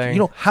serious? Like, you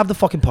don't have the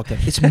fucking puck there.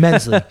 It's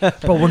men's league.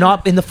 Bro, we're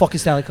not in the fucking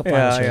Stanley Cup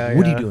Finals.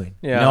 What are you doing?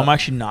 Yeah. You know, I'm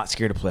actually not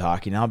scared to play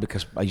hockey now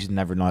because I used to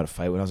never know how to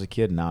fight when I was a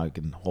kid. Now I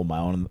can hold my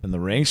own in the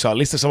ring. So at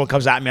least if someone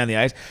comes at me on the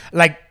ice,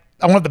 like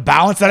I want the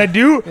balance that I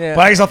do, but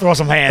I guess I'll throw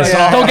some hands.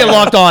 Don't get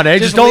locked on, eh?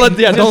 Just don't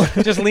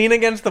just lean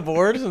against the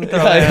boards and throw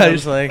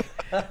hands. Like,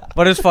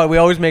 but it's fun. We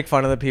always make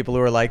fun of the people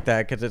who are like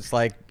that because it's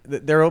like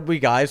there will be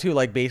guys who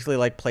like basically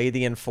like play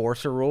the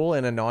enforcer role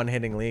in a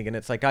non-hitting league, and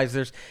it's like,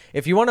 guys,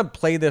 if you want to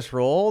play this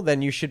role,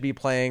 then you should be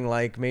playing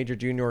like major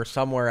junior or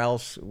somewhere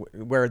else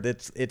where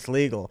it's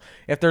legal.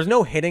 If there's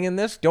no hitting in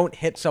this, don't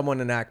hit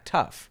someone and act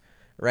tough.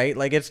 Right?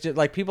 Like, it's just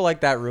like people like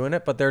that ruin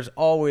it, but there's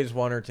always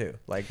one or two.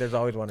 Like, there's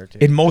always one or two.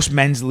 In most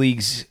men's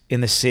leagues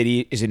in the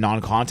city, is it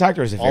non-contact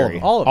or is it vary?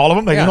 All of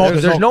them. Like, yeah,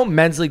 there's no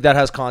men's league that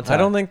has contact. I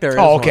don't think there is.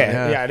 Oh, okay.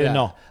 One. Yeah, I didn't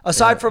know.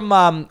 Aside from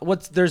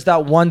there's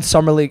that one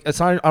summer league. It's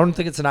not. I don't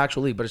think it's an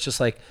actual league, but it's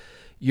just like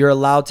you're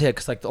allowed to hit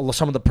because like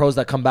some of the pros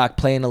that come back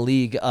play in a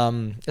league.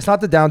 It's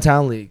not the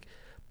downtown league,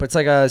 but it's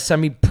like a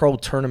semi-pro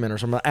tournament or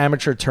some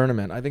amateur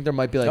tournament. I think there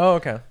might be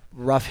like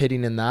rough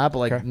hitting in that, but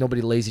like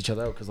nobody lays each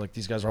other out because like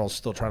these guys are all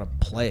still trying to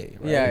play.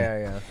 Right?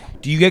 Yeah.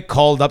 Do you get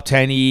called up to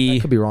any? I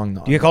could be wrong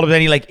though. Do you get called up to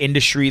any like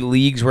industry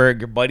leagues where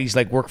your buddies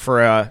like work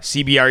for a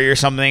CBRE or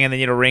something, and then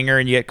you get a ringer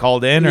and you get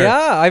called in? Or?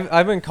 Yeah,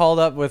 I've been called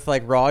up with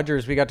like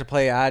Rogers. We got to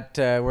play at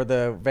where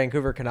the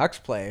Vancouver Canucks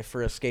play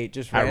for a skate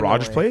just randomly. At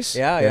Rogers Place.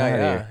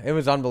 Yeah. It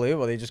was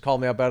unbelievable. They just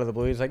called me up out of the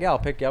blue. He's like, "Yeah, I'll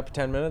pick you up in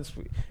 10 minutes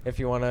if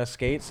you want to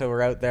skate." So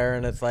we're out there,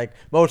 and it's like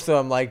most of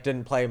them like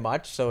didn't play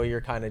much, so you're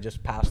kind of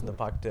just passing the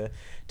puck to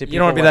people. You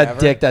don't want to be that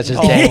dick that's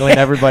just dangling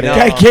everybody. No.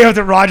 Guy came up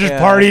to Rogers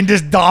party and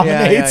just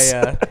dominates.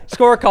 Yeah.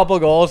 Score a couple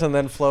goals and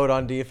then float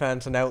on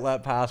defense and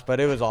outlet pass, but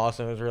it was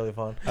awesome. It was really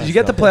fun. Did you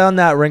get to play on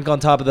that rink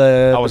on top of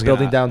the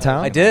building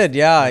downtown? I did,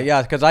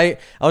 yeah, because I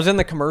was in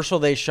the commercial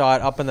they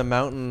shot up in the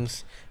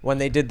mountains when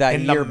they did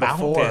that year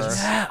before.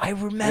 Yeah, I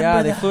remember.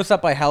 Yeah, they flew us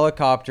up by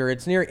helicopter.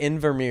 It's near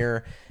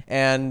Invermere.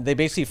 And they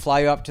basically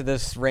fly you up to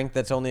this rink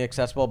that's only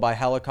accessible by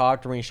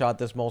helicopter. When we shot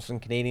this Molson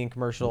Canadian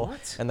commercial,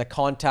 and the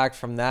contact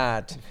from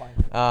that,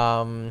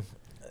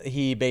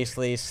 he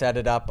basically set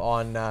it up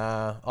on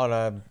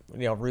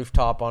a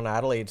rooftop on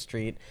Adelaide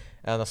Street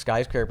on the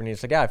skyscraper. And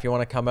he's like, "Yeah, if you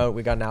want to come out,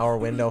 we got an hour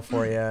window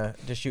for you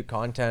to shoot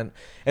content."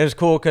 And it was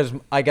cool because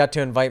I got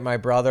to invite my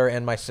brother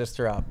and my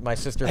sister up. My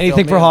sister.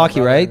 Anything for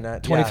hockey, right?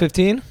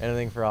 2015.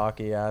 Anything for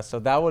hockey, yeah. So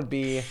that would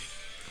be.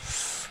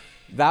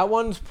 That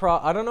one's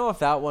I don't know if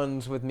that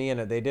one's with me in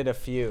it. They did a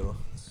few.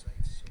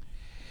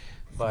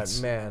 But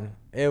man,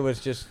 it was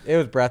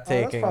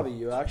breathtaking. That's probably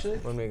you actually.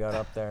 When we got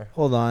up there.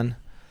 Hold on.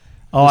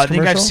 Oh, I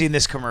think I've seen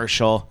this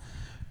commercial.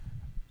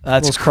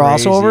 That's those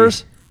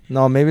crossovers.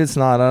 No, maybe it's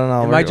not. I don't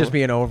know. It might just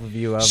be an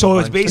overview of. So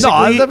it's basically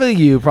no,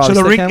 definitely you. Probably.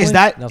 So the rink is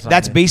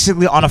that's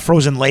basically on a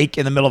frozen lake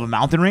in the middle of a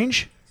mountain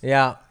range.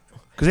 Yeah.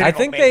 I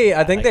think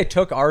they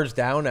took ours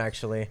down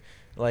actually.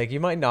 Like, you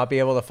might not be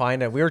able to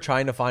find it. We were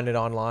trying to find it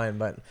online,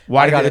 but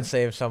I got it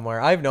saved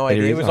somewhere. I have no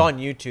idea. It was on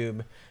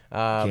YouTube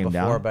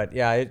before, but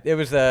yeah, it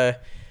was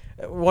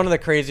one of the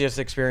craziest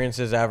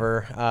experiences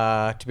ever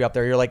to be up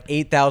there. You're like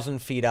 8,000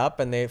 feet up,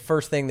 and the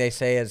first thing they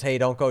say is, "Hey,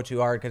 don't go too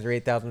hard because you're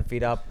 8,000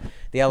 feet up."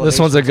 This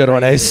one's a good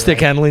one. I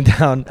stick handling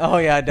down. Oh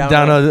yeah,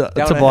 down a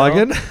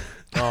toboggan.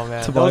 Oh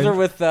man, those are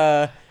with.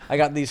 I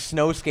got these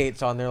snow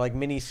skates on. They're like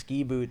mini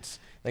ski boots.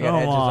 They got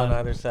edges on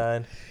either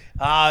side.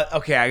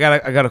 Okay, I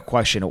got a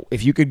question.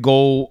 If you could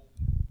go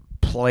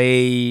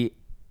play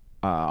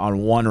on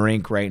one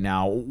rink right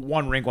now,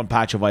 one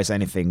patch of ice,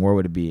 anything, where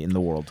would it be in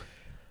the world?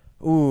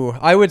 Ooh,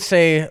 I would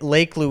say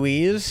Lake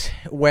Louise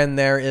when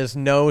there is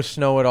no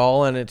snow at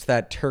all and it's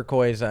that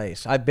turquoise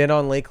ice. I've been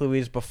on Lake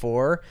Louise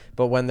before,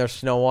 but when there's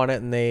snow on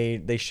it and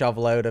they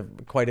shovel out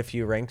quite a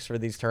few rinks for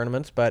these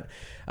tournaments. But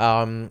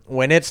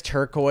when it's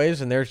turquoise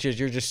and you're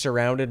just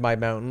surrounded by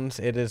mountains,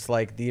 it is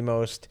like the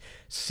most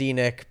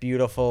scenic,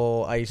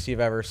 beautiful ice you've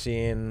ever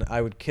seen. I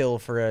would kill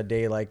for a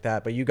day like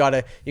that. But you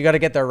gotta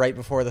get there right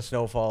before the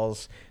snow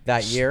falls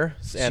that year.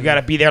 So you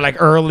gotta be there like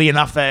early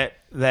enough that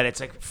it's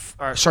like,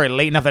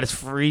 late enough that it's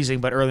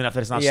freezing, but early enough that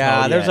it's not snowing.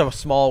 Yeah, there's a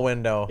small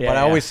window, but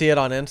I always see it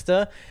on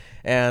Insta.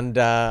 And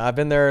I've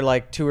been there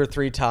like 2 or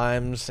 3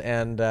 times,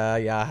 and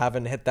I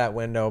haven't hit that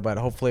window, but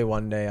hopefully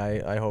one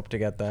day I hope to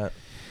get that.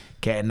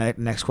 Okay,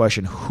 next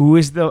question. Who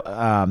is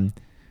the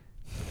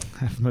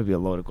maybe a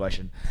loaded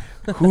question.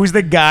 Who's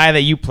the guy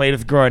that you played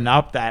with growing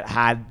up that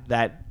had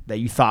that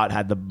you thought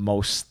had the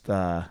most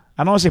I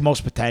don't want to say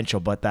most potential,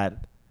 but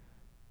that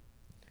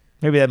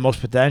maybe that most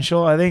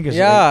potential, I think.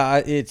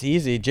 It's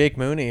easy. Jake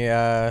Mooney,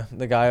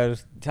 the guy I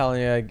was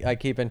telling you I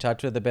keep in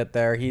touch with a bit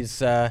there. He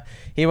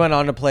went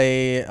on to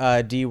play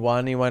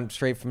D1. He went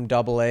straight from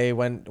AA,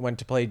 went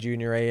to play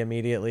Junior A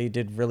immediately,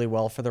 did really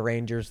well for the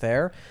Rangers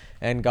there,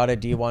 and got a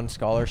D1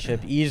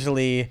 scholarship.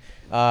 Easily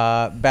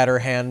better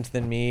hands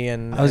than me.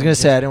 And I was going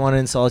to say, I didn't want to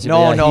insult you.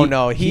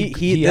 No.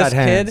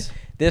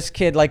 This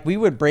kid, like, we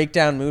would break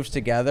down moves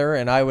together,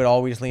 and I would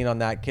always lean on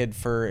that kid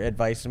for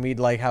advice, and we'd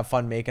like have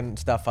fun making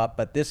stuff up.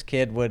 But this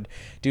kid would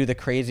do the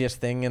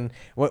craziest thing, and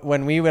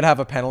when we would have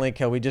a penalty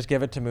kill, we'd just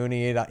give it to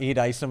Mooney. He'd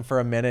ice him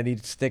for a minute.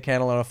 He'd stick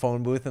handle on a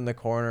phone booth in the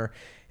corner.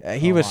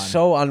 He was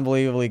so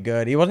unbelievably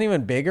good. He wasn't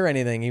even big or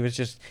anything. He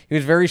was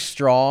very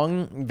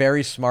strong,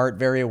 very smart,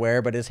 very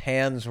aware, but his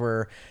hands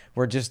were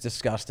just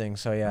disgusting.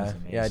 So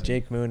yeah,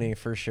 Jake Mooney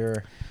for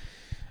sure.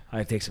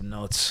 I take some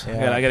notes.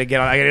 Yeah. I gotta get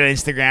on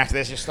Instagram after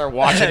this. Just start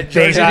watching.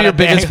 George's your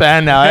biggest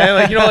fan now. Eh?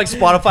 Like, like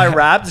Spotify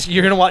Wrapped.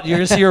 You're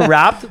gonna see your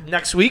Wrapped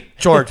next week.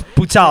 George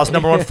Putal's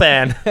 #1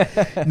 fan.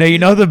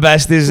 No, the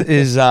best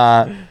is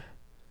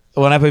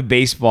when I played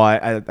baseball.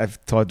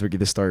 I've told Ricky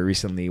this story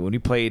recently. When we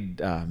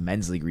played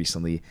men's league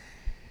recently,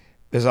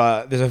 there's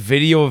a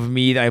video of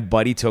me that my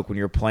buddy took when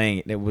we were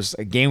playing. It was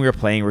a game we were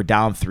playing. We were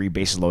down 3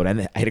 bases loaded,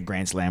 and I hit a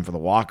grand slam for the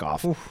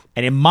walk-off. Oof.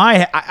 And in my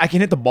head, I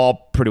can hit the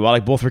ball pretty well.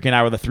 Like, both Ricky and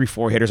I were the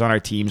 3-4 hitters on our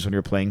teams when we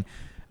were playing.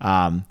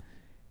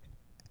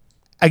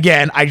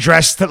 Again, I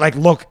dressed to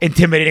look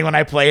intimidating when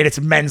I played. It's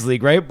a men's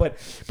league, right?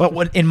 But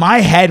when in my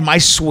head, my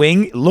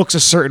swing looks a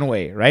certain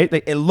way, right?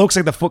 Like, it looks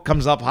like the foot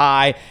comes up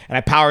high, and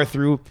I power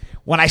through.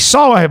 When I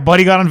saw my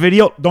buddy got on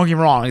video, don't get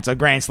me wrong, it's a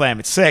grand slam.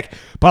 It's sick.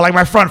 But like,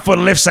 my front foot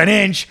lifts an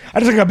inch. I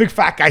just look like a big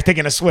fat guy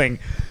taking a swing.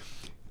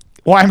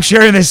 Why I'm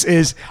sharing this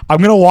is I'm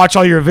going to watch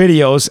all your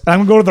videos, and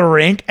I'm going to go to the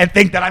rink and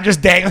think that I'm just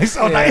dangling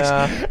so nice.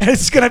 And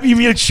it's going to be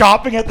me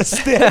chopping at the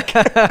stick.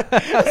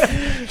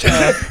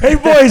 Hey,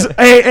 boys.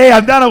 Hey,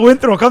 I'm down at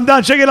Winthrop. Come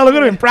down. Check it out. Look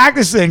at me. I'm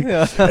practicing.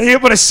 Yeah. And you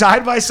put a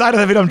side-by-side of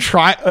the video. I'm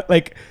trying,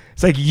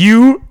 it's like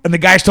you and the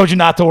guys told you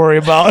not to worry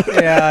about. It's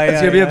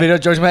gonna be a video,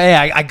 George. Hey,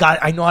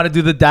 I know how to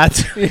do the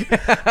dats.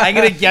 I'm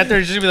gonna get there.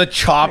 It's just gonna be the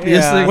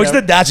choppiest thing. What's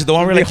the dats? The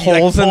one where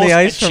holes in the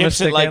ice from a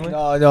stick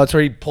no, it's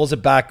where he pulls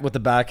it back with the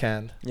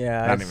backhand.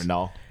 Yeah, I don't even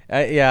know.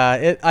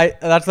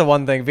 That's the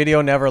one thing.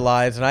 Video never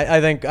lies, and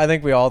I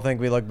think we all think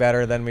we look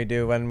better than we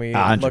do when we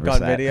 100%. look on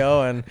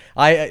video. And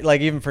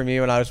even for me,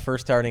 when I was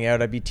first starting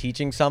out, I'd be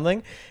teaching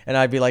something, and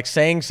I'd be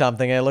saying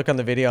something, and I look on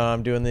the video, and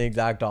I'm doing the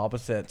exact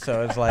opposite.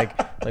 So it's like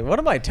what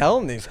am I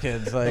telling these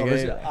kids? So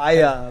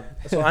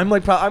I'm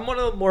I'm one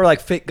of the more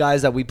fit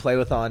guys that we play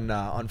with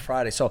on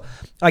Friday. So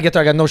I get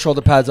there, I got no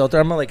shoulder pads out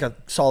there. I'm like a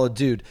solid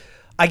dude.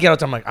 I get out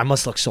there, I'm like, I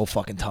must look so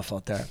fucking tough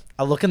out there.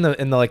 I look in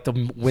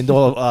the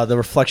window, the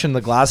reflection of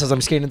the glass as I'm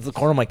skating into the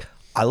corner. I'm like,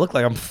 I look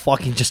like I'm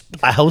fucking just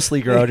a house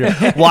leaker out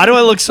here. Why do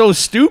I look so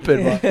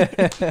stupid? My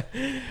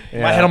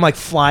head, I'm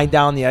flying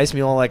down the ice.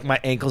 Meanwhile, my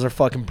ankles are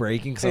fucking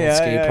breaking because I don't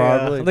skate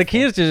properly. Yeah. The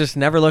key is to just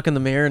never look in the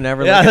mirror,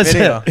 never look at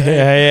video.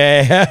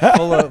 Yeah.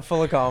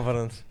 Full of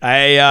confidence.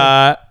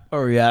 I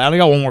only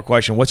got one more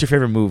question. What's your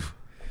favorite move?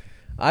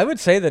 I would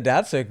say the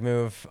Datsuk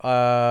move.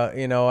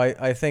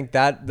 I think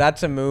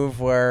that's a move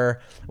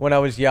where when I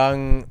was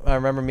young, I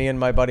remember me and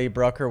my buddy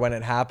Brooker, when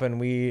it happened,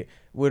 we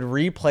would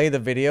replay the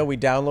video. We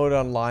downloaded it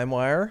on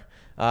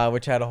LimeWire,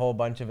 which had a whole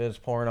bunch of his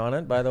porn on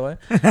it, by the way.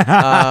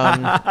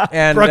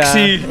 And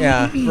Brooksy.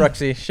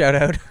 Brooksy, shout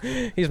out.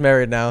 He's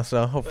married now,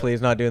 so hopefully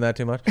he's not doing that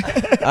too much.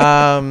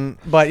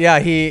 But yeah,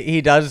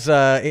 he does.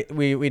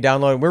 We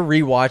downloaded. We're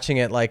rewatching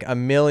it a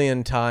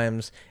million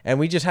times, and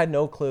we just had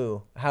no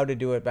clue how to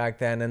do it back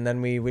then. And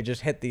then we would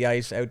just hit the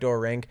ice outdoor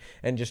rink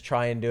and just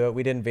try and do it.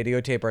 We didn't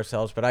videotape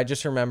ourselves, but I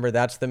just remember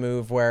that's the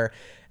move where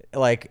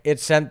like it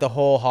sent the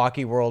whole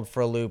hockey world for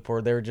a loop where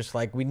they were just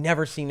like, we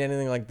never seen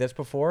anything like this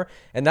before.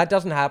 And that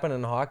doesn't happen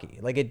in hockey.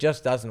 Like it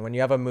just doesn't. When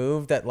you have a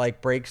move that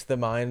like breaks the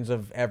minds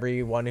of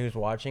everyone who's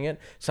watching it,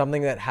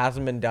 something that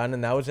hasn't been done.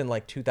 And that was in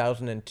like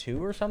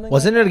 2002 or something.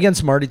 Wasn't it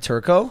against Marty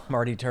Turco?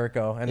 Marty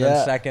Turco. And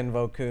then second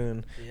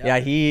Vokun. Yeah,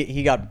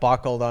 he got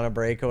buckled on a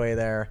breakaway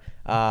there.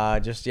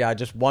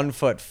 Just 1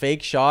 foot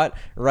fake shot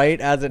right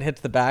as it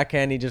hits the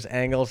backhand. He just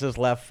angles his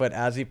left foot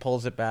as he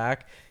pulls it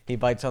back. He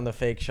bites on the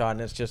fake shot,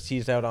 and it's just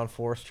he's out on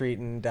 4th Street,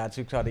 and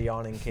Datsuk's got a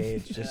yawning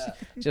cage. Just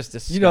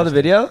disgusting. You know the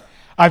video?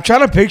 I'm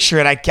trying to picture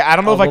it. I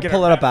don't know if I we'll can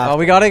pull it up after. Oh,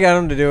 we gotta get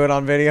him to do it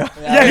on video.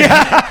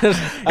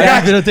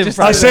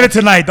 I'll send it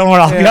tonight. Don't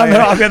worry.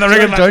 I'll be on the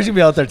rig. George will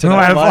be out there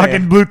I have a tonight.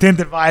 fucking blue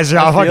tinted visor.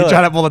 I'll fucking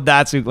try to pull a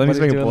Datsuk. Let me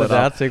see if I can pull it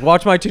up.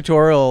 Watch my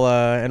tutorial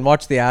and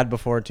watch the ad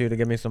before too to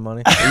give me some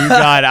money. You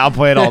got it. I'll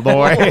play it all. Don't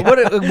worry.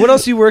 What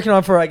else are you working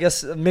on for? I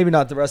guess maybe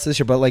not the rest of this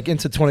year, but like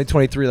into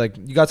 2023. Like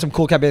you got some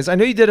cool campaigns. I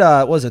know you did.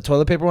 What was it,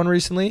 toilet paper one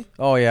recently?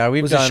 Oh yeah,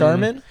 Was it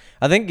Charmin?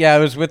 I think it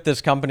was with this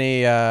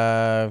company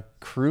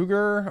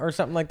Kruger or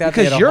something like that.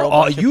 Because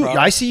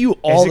I see you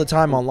all the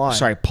time online.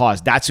 Sorry,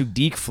 pause. Datsuk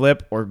deke,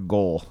 flip, or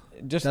goal?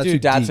 Just Datsuk do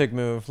Datsuk deke.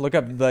 move. Look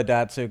up the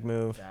Datsuk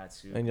move,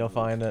 and you'll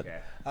find it.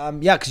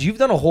 Yeah, because you've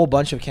done a whole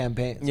bunch of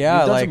campaigns. Yeah,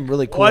 you've done like, some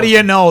really cool. What do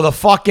you know? The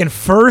fucking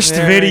first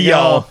There you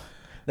video. go.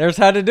 There's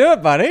how to do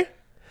it, buddy.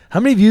 How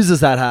many views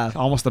does that have?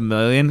 Almost 1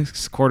 million.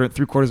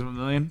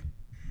 3/4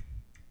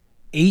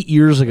 8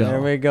 years ago.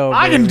 There we go.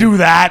 I can baby. do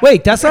that.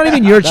 Wait, that's not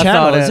even your That's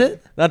channel, not is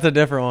it? That's a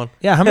different one.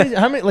 Yeah. How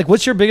many? Like,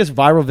 what's your biggest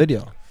viral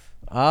video?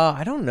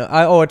 I don't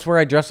know. It's where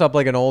I dress up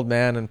like an old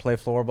man and play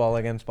floorball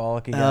against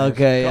Bollocky guys.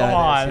 Okay. Come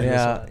on.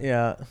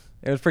 Yeah.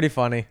 It was pretty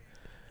funny.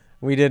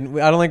 I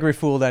don't think we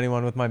fooled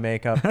anyone with my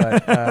makeup,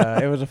 but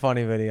it was a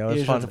funny video. It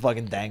was fun. to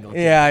fucking dangle.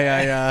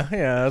 Yeah.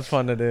 It was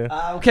fun to do.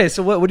 Okay,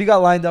 so what do you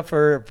got lined up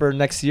for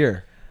next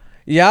year?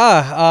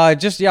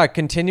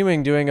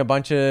 Continuing doing a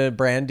bunch of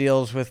brand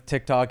deals with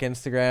TikTok,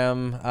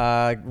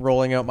 Instagram.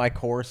 Rolling out my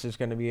course is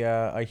going to be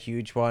a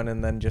huge one,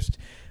 and then just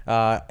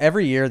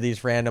every year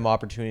these random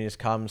opportunities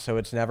come, so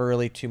it's never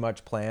really too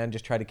much planned.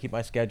 Just try to keep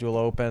my schedule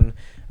open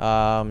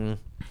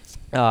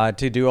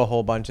to do a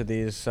whole bunch of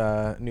these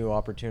new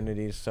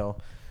opportunities. So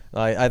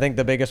I think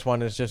the biggest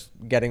one is just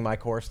getting my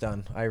course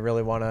done. I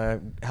really want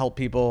to help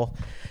people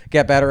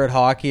get better at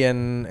hockey,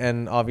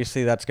 and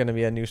obviously that's going to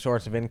be a new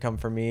source of income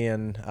for me,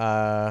 and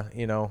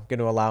going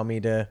to allow me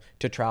to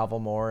travel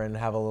more and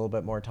have a little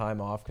bit more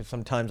time off, because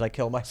sometimes I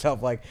kill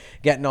myself like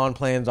getting on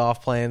planes,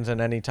 off planes,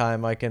 and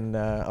anytime I can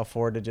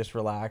afford to just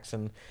relax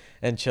and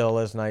chill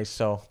is nice.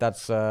 So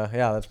that's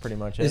pretty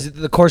much it. Is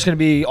the course going to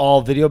be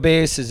all video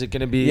based? Is it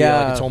going to be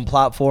like its own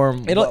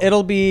platform?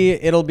 It'll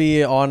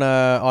be on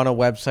a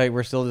website.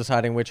 We're still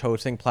deciding which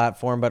hosting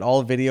platform, but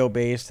all video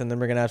based, and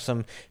then we're gonna have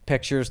some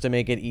pictures to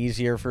make it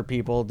easier for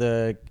people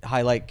to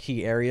highlight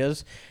key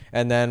areas.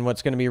 And then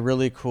what's going to be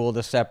really cool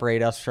to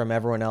separate us from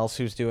everyone else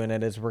who's doing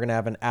it is we're going to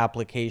have an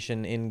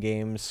application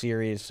in-game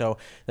series. So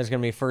there's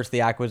going to be first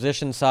the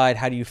acquisition side.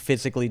 How do you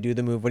physically do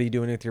the move? What are you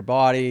doing with your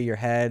body, your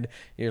head,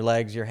 your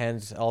legs, your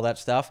hands, all that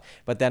stuff?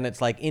 But then it's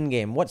like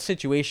in-game. What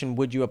situation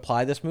would you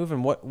apply this move,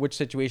 and which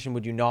situation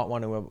would you not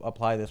want to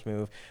apply this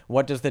move?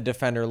 What does the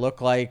defender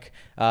look like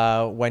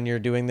when you're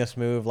doing this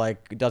move?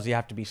 Like, does he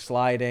have to be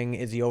sliding?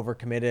 Is he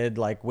overcommitted?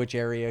 Like, which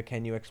area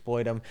can you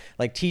exploit him?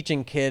 Like,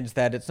 teaching kids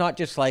that it's not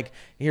just like,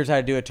 here's how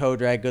to do a toe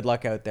drag, good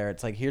luck out there.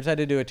 It's like, here's how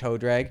to do a toe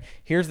drag,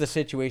 here's the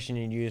situation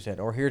you use it,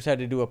 or here's how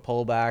to do a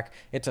pullback.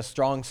 It's a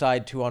strong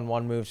side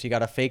 2-on-1 move, so you got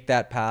to fake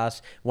that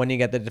pass when you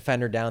get the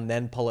defender down,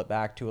 then pull it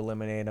back to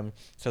eliminate him.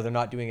 So they're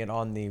not doing it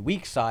on the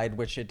weak side,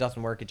 which it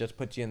doesn't work, it just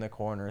puts you in the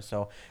corner.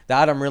 So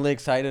that I'm really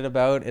excited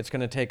about. It's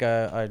going to take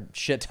a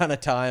shit ton of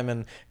time,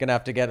 and going to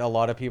have to get a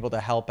lot of people to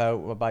help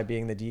out by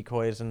being the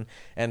decoys and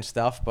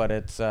stuff, but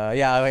it's we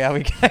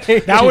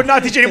That would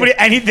not teach anybody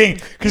anything,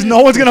 because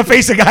no one's gonna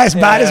face a guy as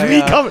bad as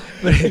me coming.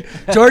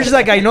 George is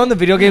that guy. You know, in the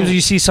video games where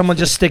you see someone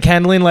just stick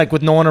handling like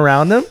with no one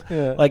around them,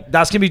 like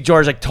that's gonna be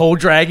George, like toe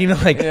dragging,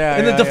 like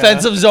in the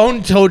defensive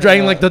zone, toe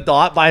dragging like the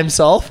dot by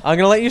himself. I'm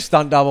gonna let you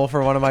stunt double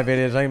for one of my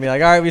videos. I'm gonna be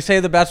like, all right, we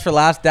save the best for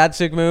last.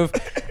 Datsuk move.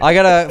 I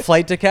got a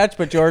flight to catch,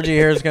 but Georgie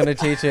here is gonna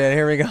teach it.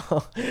 Here we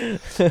go.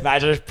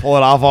 Imagine just pull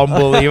it off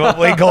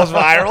unbelievably, goes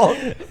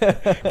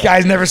viral.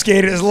 Guy's never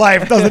skated in his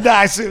life, doesn't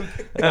die soon.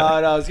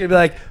 No, it's gonna be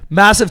like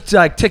massive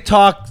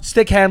TikTok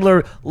stick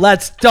handler.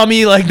 Let's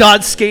dummy like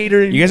not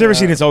skater. You guys ever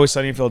seen It's Always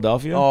Sunny in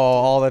Philadelphia? Oh,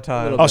 all the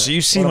time. Oh, so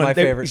you've seen one of when my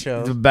favorite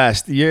shows. The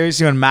best. You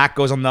see when Mac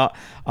goes on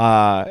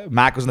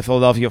the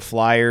Philadelphia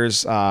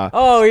Flyers.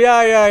 Oh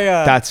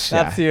yeah. That's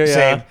you. Yeah.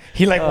 Same.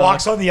 He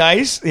walks on the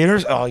ice.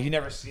 You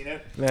never seen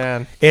it,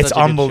 man. It's Such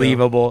a good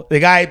unbelievable. The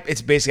guy,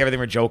 it's basically everything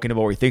we're joking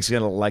about. Where he thinks he's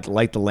gonna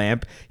light the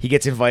lamp. He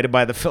gets invited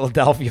by the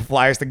Philadelphia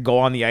Flyers to go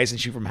on the ice and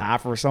shoot from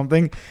half or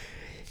something.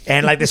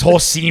 And this whole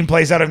scene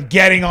plays out, him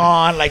getting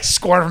on,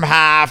 scoring from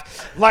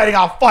half, lighting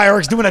off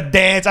fireworks, doing a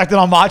dance, acting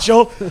all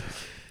macho.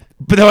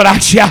 But then what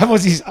actually happened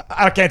was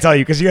I can't tell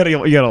you because you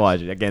gotta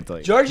watch it. I can't tell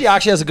you. Georgie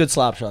actually has a good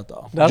slap shot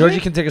though. Does Georgie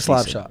he? can take a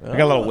slap shot. I got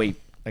a little weight.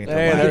 Like,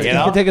 Hey, You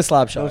can take a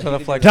slap shot. Knows how to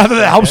flex not that his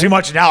that helps stick, me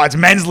much now. It's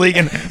men's league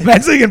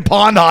and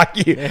pond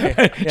hockey.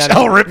 Yeah,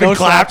 Shell ripping no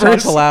slap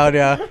clappers. shots allowed.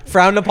 Yeah,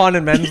 frowned upon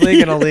in men's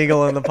league and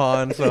illegal in the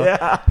pond. So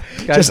Yeah.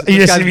 this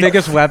guy's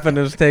biggest weapon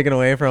is taken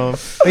away from him.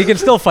 But he can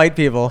still fight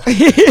people,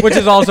 which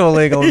is also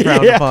illegal and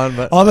frowned upon.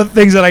 But all the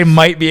things that I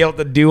might be able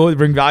to do to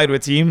bring value to a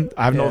team,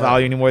 I have no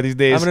value anymore these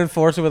days. I'm an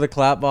enforcer with a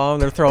clap bomb.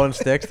 They're throwing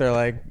sticks. They're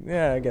like,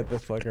 yeah, I get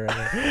this fucker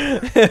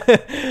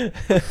right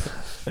here.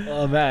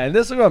 Oh man,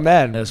 this is a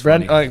man. That's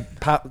Brent, funny.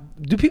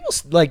 do people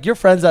like your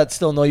friends that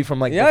still know you from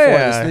like before?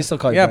 They still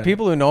call you Brandon?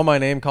 People who know my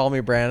name call me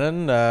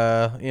Brandon.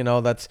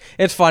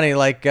 It's funny.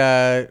 Like,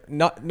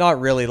 not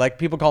really. Like,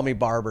 people call me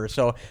Barber.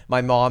 So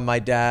my mom, my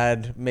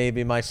dad,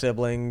 maybe my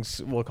siblings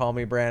will call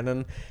me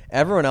Brandon.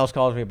 Everyone else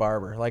calls me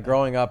Barber. Like,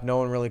 growing up, no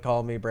one really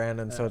called me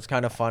Brandon. So it's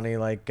kind of funny.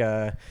 Like,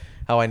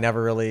 how I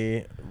never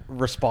really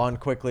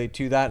respond quickly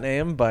to that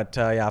name. But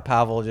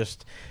Pavel,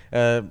 just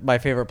my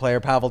favorite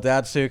player, Pavel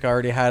Datsuk. I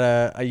already had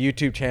a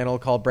YouTube channel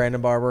called Brandon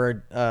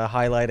Barber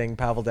highlighting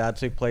Pavel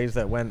Datsuk plays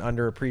that went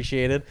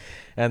underappreciated.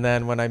 And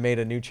then when I made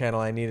a new channel,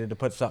 I needed to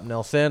put something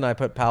else in. I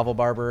put Pavel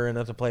Barber in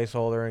as a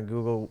placeholder, and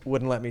Google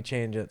wouldn't let me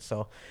change it.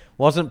 So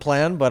wasn't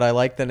planned, but I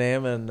like the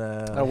name, and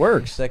that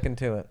works. Sticking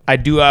to it. I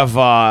do have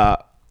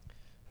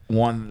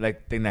one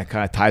thing that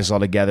kind of ties it all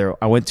together.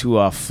 I went to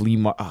a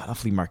not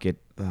flea market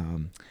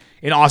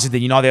in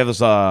Austin. You know, they have those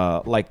the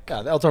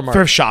outdoor market.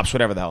 thrift shops,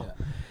 whatever the hell.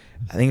 Yeah.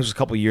 I think it was a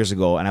couple years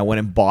ago, and I went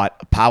and bought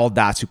a Pavel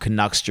Datsuk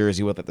Canucks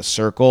jersey with the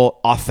circle,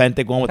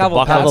 authentic one with the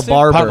buckle. Pavel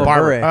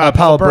Barber.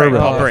 Pavel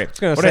Barber.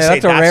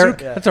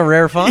 That's a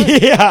rare find.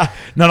 Yeah.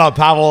 No,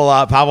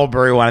 Pavel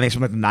Bure one. I think it's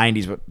from like the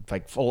 90s, but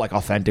like full like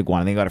authentic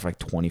one. I think I got it for like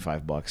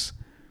 $25.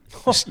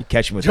 Just you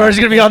catch me with George's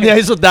that. gonna be on the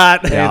ice with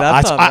that. Hey,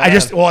 that's not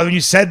bad. When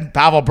you said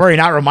Pavel Bure,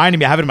 not reminding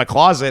me, I have it in my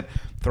closet.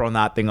 Throwing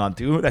that thing on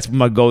too. That's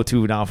my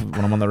go-to now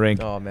when I'm on the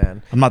rink. Oh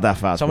man, I'm not that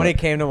fast. Somebody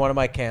came to one of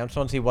my camps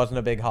once. He wasn't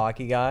a big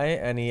hockey guy,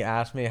 and he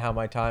asked me how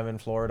my time in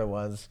Florida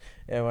was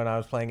when I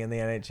was playing in the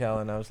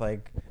NHL, and I was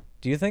like,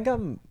 "Do you think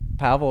I'm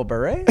Pavel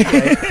Bure?"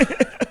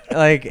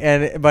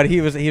 But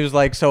he was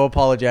like so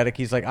apologetic.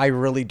 He's like, "I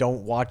really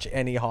don't watch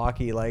any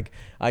hockey. Like,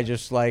 I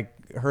just like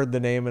heard the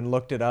name and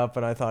looked it up,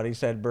 and I thought he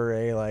said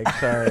Bure. Like,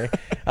 sorry."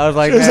 I was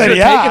like,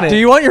 "Yeah, do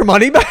you want your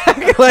money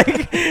back?"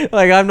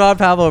 like I'm not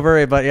Pavel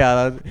Bure, but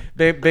yeah,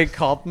 big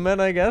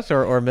compliment, I guess,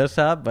 or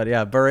mishap. But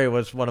yeah, Bure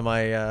was one of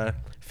my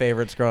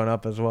favorites growing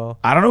up as well.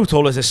 I don't know who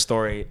told us this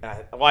story.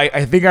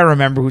 I think I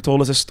remember who told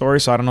us this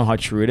story, so I don't know how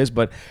true it is.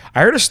 But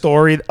I heard a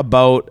story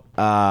about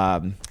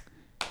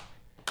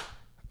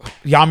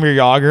Jaromir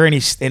Jagr, and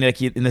he's in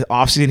the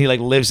offseason he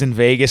like lives in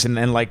Vegas and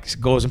then like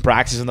goes and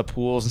practices in the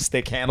pools and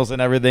stick handles and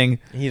everything.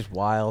 He's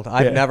wild.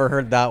 I've never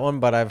heard that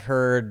one, but I've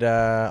heard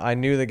I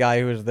knew the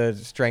guy who was the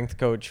strength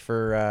coach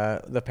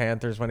for the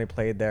Panthers when he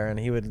played there, and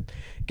he would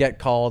get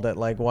called at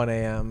like 1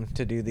 a.m.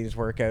 to do these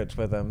workouts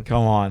with him.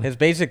 Come on. His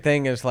basic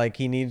thing is like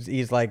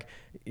he's like,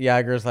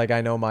 Jagger's like, I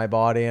know my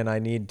body, and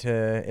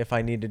if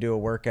I need to do a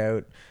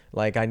workout,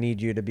 like I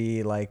need you to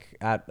be like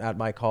at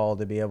my call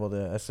to be able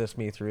to assist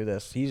me through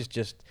this.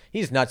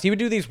 He's nuts. He would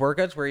do these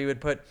workouts where he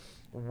would put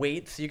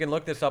weights. You can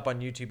look this up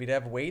on YouTube. He'd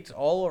have weights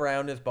all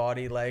around his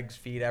body, legs,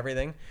 feet,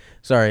 everything.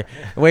 Sorry.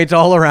 Weights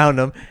all around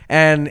him.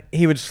 And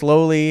he would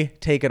slowly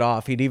take it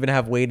off. He'd even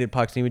have weighted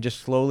pucks, and he would just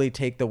slowly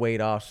take the weight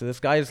off. So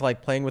this guy's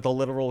like playing with a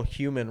literal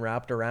human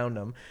wrapped around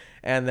him,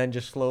 and then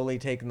just slowly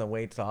taking the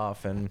weights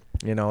off. And,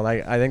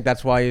 like I think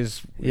that's why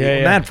he's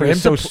man, for him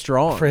so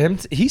strong. For him,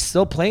 he's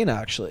still playing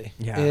actually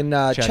in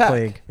Czech Czech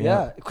League.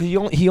 Yeah,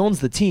 he owns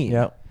the team.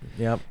 Yep.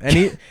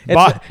 And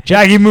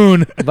Jaggy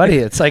Moon. Buddy,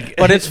 it's like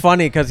but it's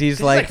funny because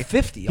he's like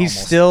 50 he's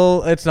almost.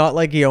 still, it's not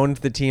like he owns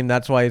the team,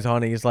 that's why he's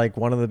on it. He's like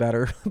one of the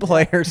better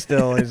players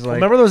still. He's like,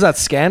 remember there was that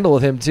scandal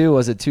with him too,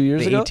 was it 2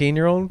 years the ago?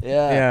 18-year-old?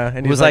 Yeah.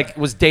 And he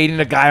was dating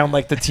a guy on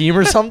like the team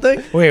or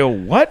something. Wait,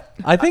 what?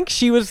 I think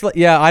she was like,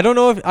 I don't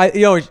know if I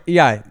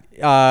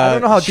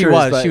don't know how she true it is,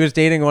 was. but She was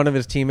dating one of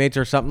his teammates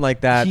or something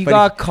like that. He but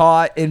got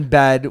caught in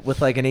bed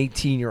with like an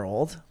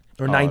 18-year-old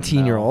or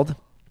 19-year-old.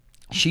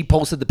 She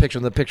posted the picture,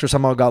 and the picture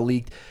somehow got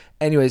leaked.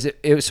 Anyways,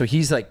 so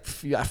he's like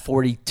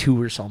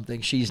 42 or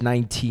something. She's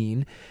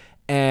 19.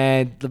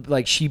 And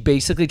she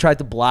basically tried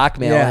to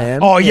blackmail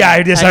him. Oh yeah, I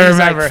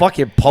remember. Like,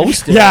 fucking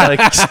post it. Yeah, like,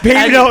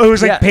 it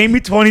was like pay me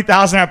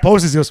 $20,000. I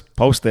posted. He goes,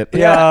 post it.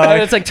 Yeah,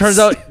 and it's like turns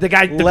out the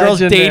girl's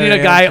dating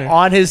a guy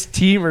on his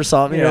team or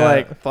something. Yeah. You're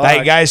like, fuck.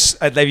 That guy's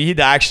he'd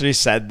actually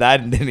said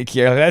that and didn't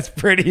care. That's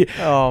pretty.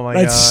 Oh my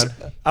god.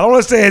 I don't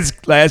want to say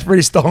it's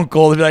pretty stone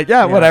cold to be like,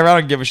 whatever. I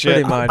don't give a shit.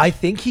 Pretty much. I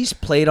think he's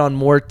played on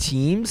more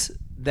teams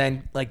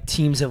than like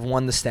teams have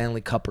won the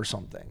Stanley Cup or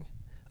something.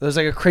 There's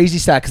like a crazy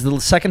stat because the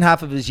second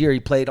half of his year, he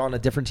played on a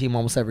different team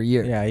almost every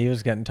year. Yeah, he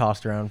was getting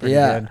tossed around pretty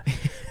good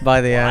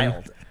by the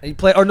end. He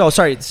played,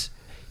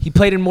 He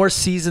played in more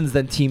seasons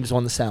than teams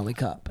won the Stanley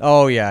Cup.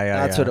 Oh yeah.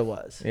 That's what it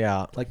was.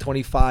 Yeah. Like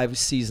 25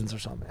 seasons or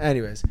something.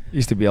 Anyways.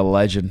 Used to be a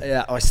legend.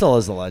 Yeah. Oh, he still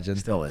is a legend.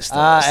 Still is.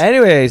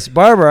 Anyways,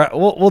 Barber,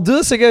 we'll do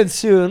this again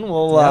soon.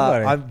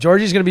 buddy.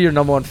 Georgie's gonna be your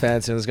number one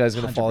fan soon. This guy's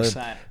gonna follow you.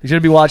 100%. He's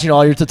gonna be watching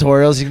all your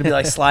tutorials. He's gonna be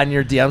like sliding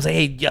your DMs. Like,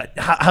 hey, yeah,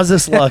 how's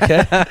this look?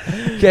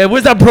 Okay,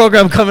 when's that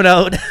program coming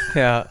out?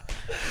 Yeah.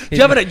 Do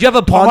you have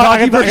a pawn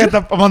hockey version?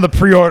 I'm on the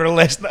pre-order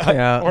list.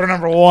 Yeah. Order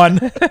number 1.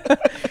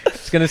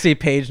 It's gonna see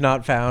page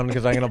not found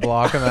because I'm gonna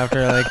block him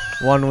after like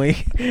 1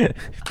 week.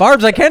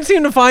 Barbs, I can't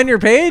seem to find your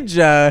page.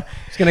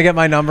 It's gonna get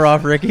my number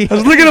off Ricky. I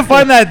was looking to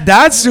find that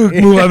Datsuk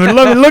move. I've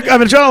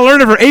been trying to learn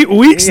it for 8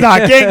 weeks now.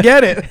 I can't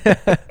get it.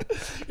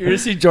 You're gonna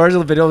see George in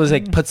the video. Is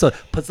like puts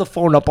the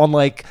phone up on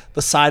like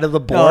the side of the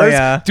boards.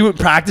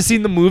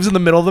 Practicing the moves in the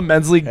middle of the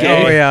men's league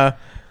game. Oh yeah.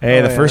 Hey,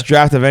 the first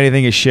draft of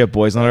anything is shit,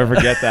 boys. Don't ever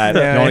forget that.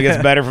 It only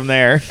gets better from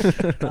there.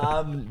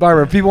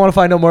 Barber, if people want to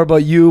find out more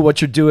about you,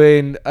 what you're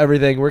doing,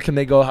 everything, where can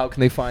they go? How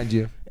can they find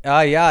you?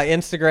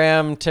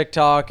 Instagram,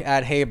 TikTok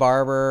at Hey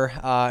Barber,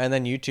 and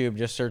then YouTube.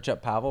 Just search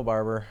up Pavel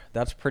Barber.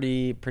 That's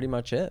pretty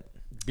much it.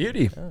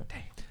 Beauty. Oh.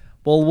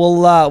 Well,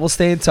 we'll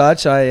stay in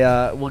touch.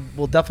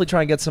 We'll definitely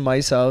try and get some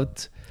ice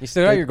out. You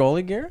still got your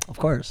goalie gear? Of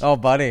course. Oh,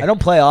 buddy. I don't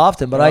play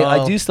often, but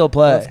I do still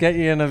play. Let's get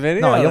you in a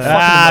video. No,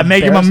 you'll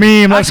make him a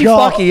meme. Let's go.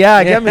 Fuck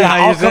yeah, get me.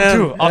 I'll come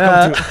too.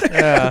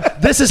 Yeah.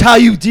 This is how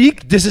you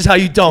deke. This is how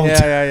you don't.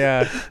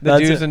 Yeah. The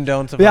do's and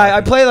don'ts of I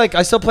play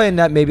I still play in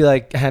net maybe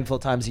like a handful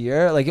of times a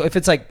year. Like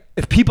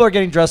if people are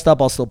getting dressed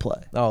up, I'll still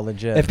play. Oh,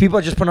 legit. If people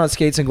are just putting on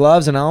skates and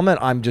gloves and helmet,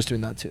 I'm just doing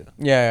that too.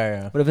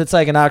 Yeah. But if it's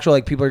like an actual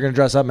like people are gonna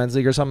dress up men's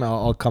league or something,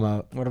 I'll come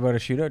out. What about a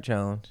shootout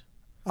challenge?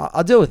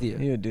 I'll deal with you.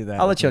 You would do that.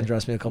 I'll let you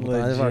undress me a couple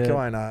times.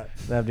 Why not?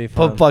 That'd be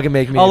fun. Fucking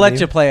make me. I'll let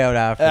you play out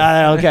after.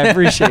 Okay,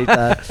 appreciate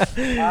that.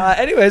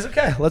 Anyways,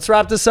 okay, let's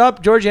wrap this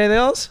up. George, anything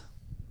else?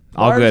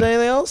 All Barbs, good.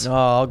 Anything else? No,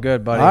 all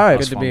good, buddy. All right.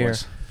 Good to be here.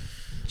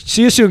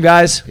 See you soon,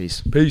 guys.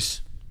 Peace.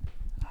 Peace.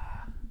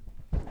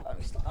 That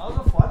was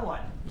a fun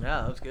one.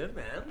 Yeah, that was good,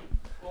 man.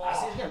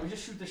 We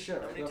just shoot the shit.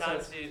 Right? How many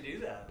times do you do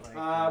that?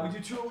 We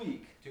do 2 a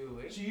week. 2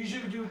 a week? So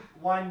usually we do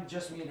one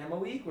just me and him a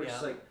week, which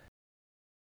is like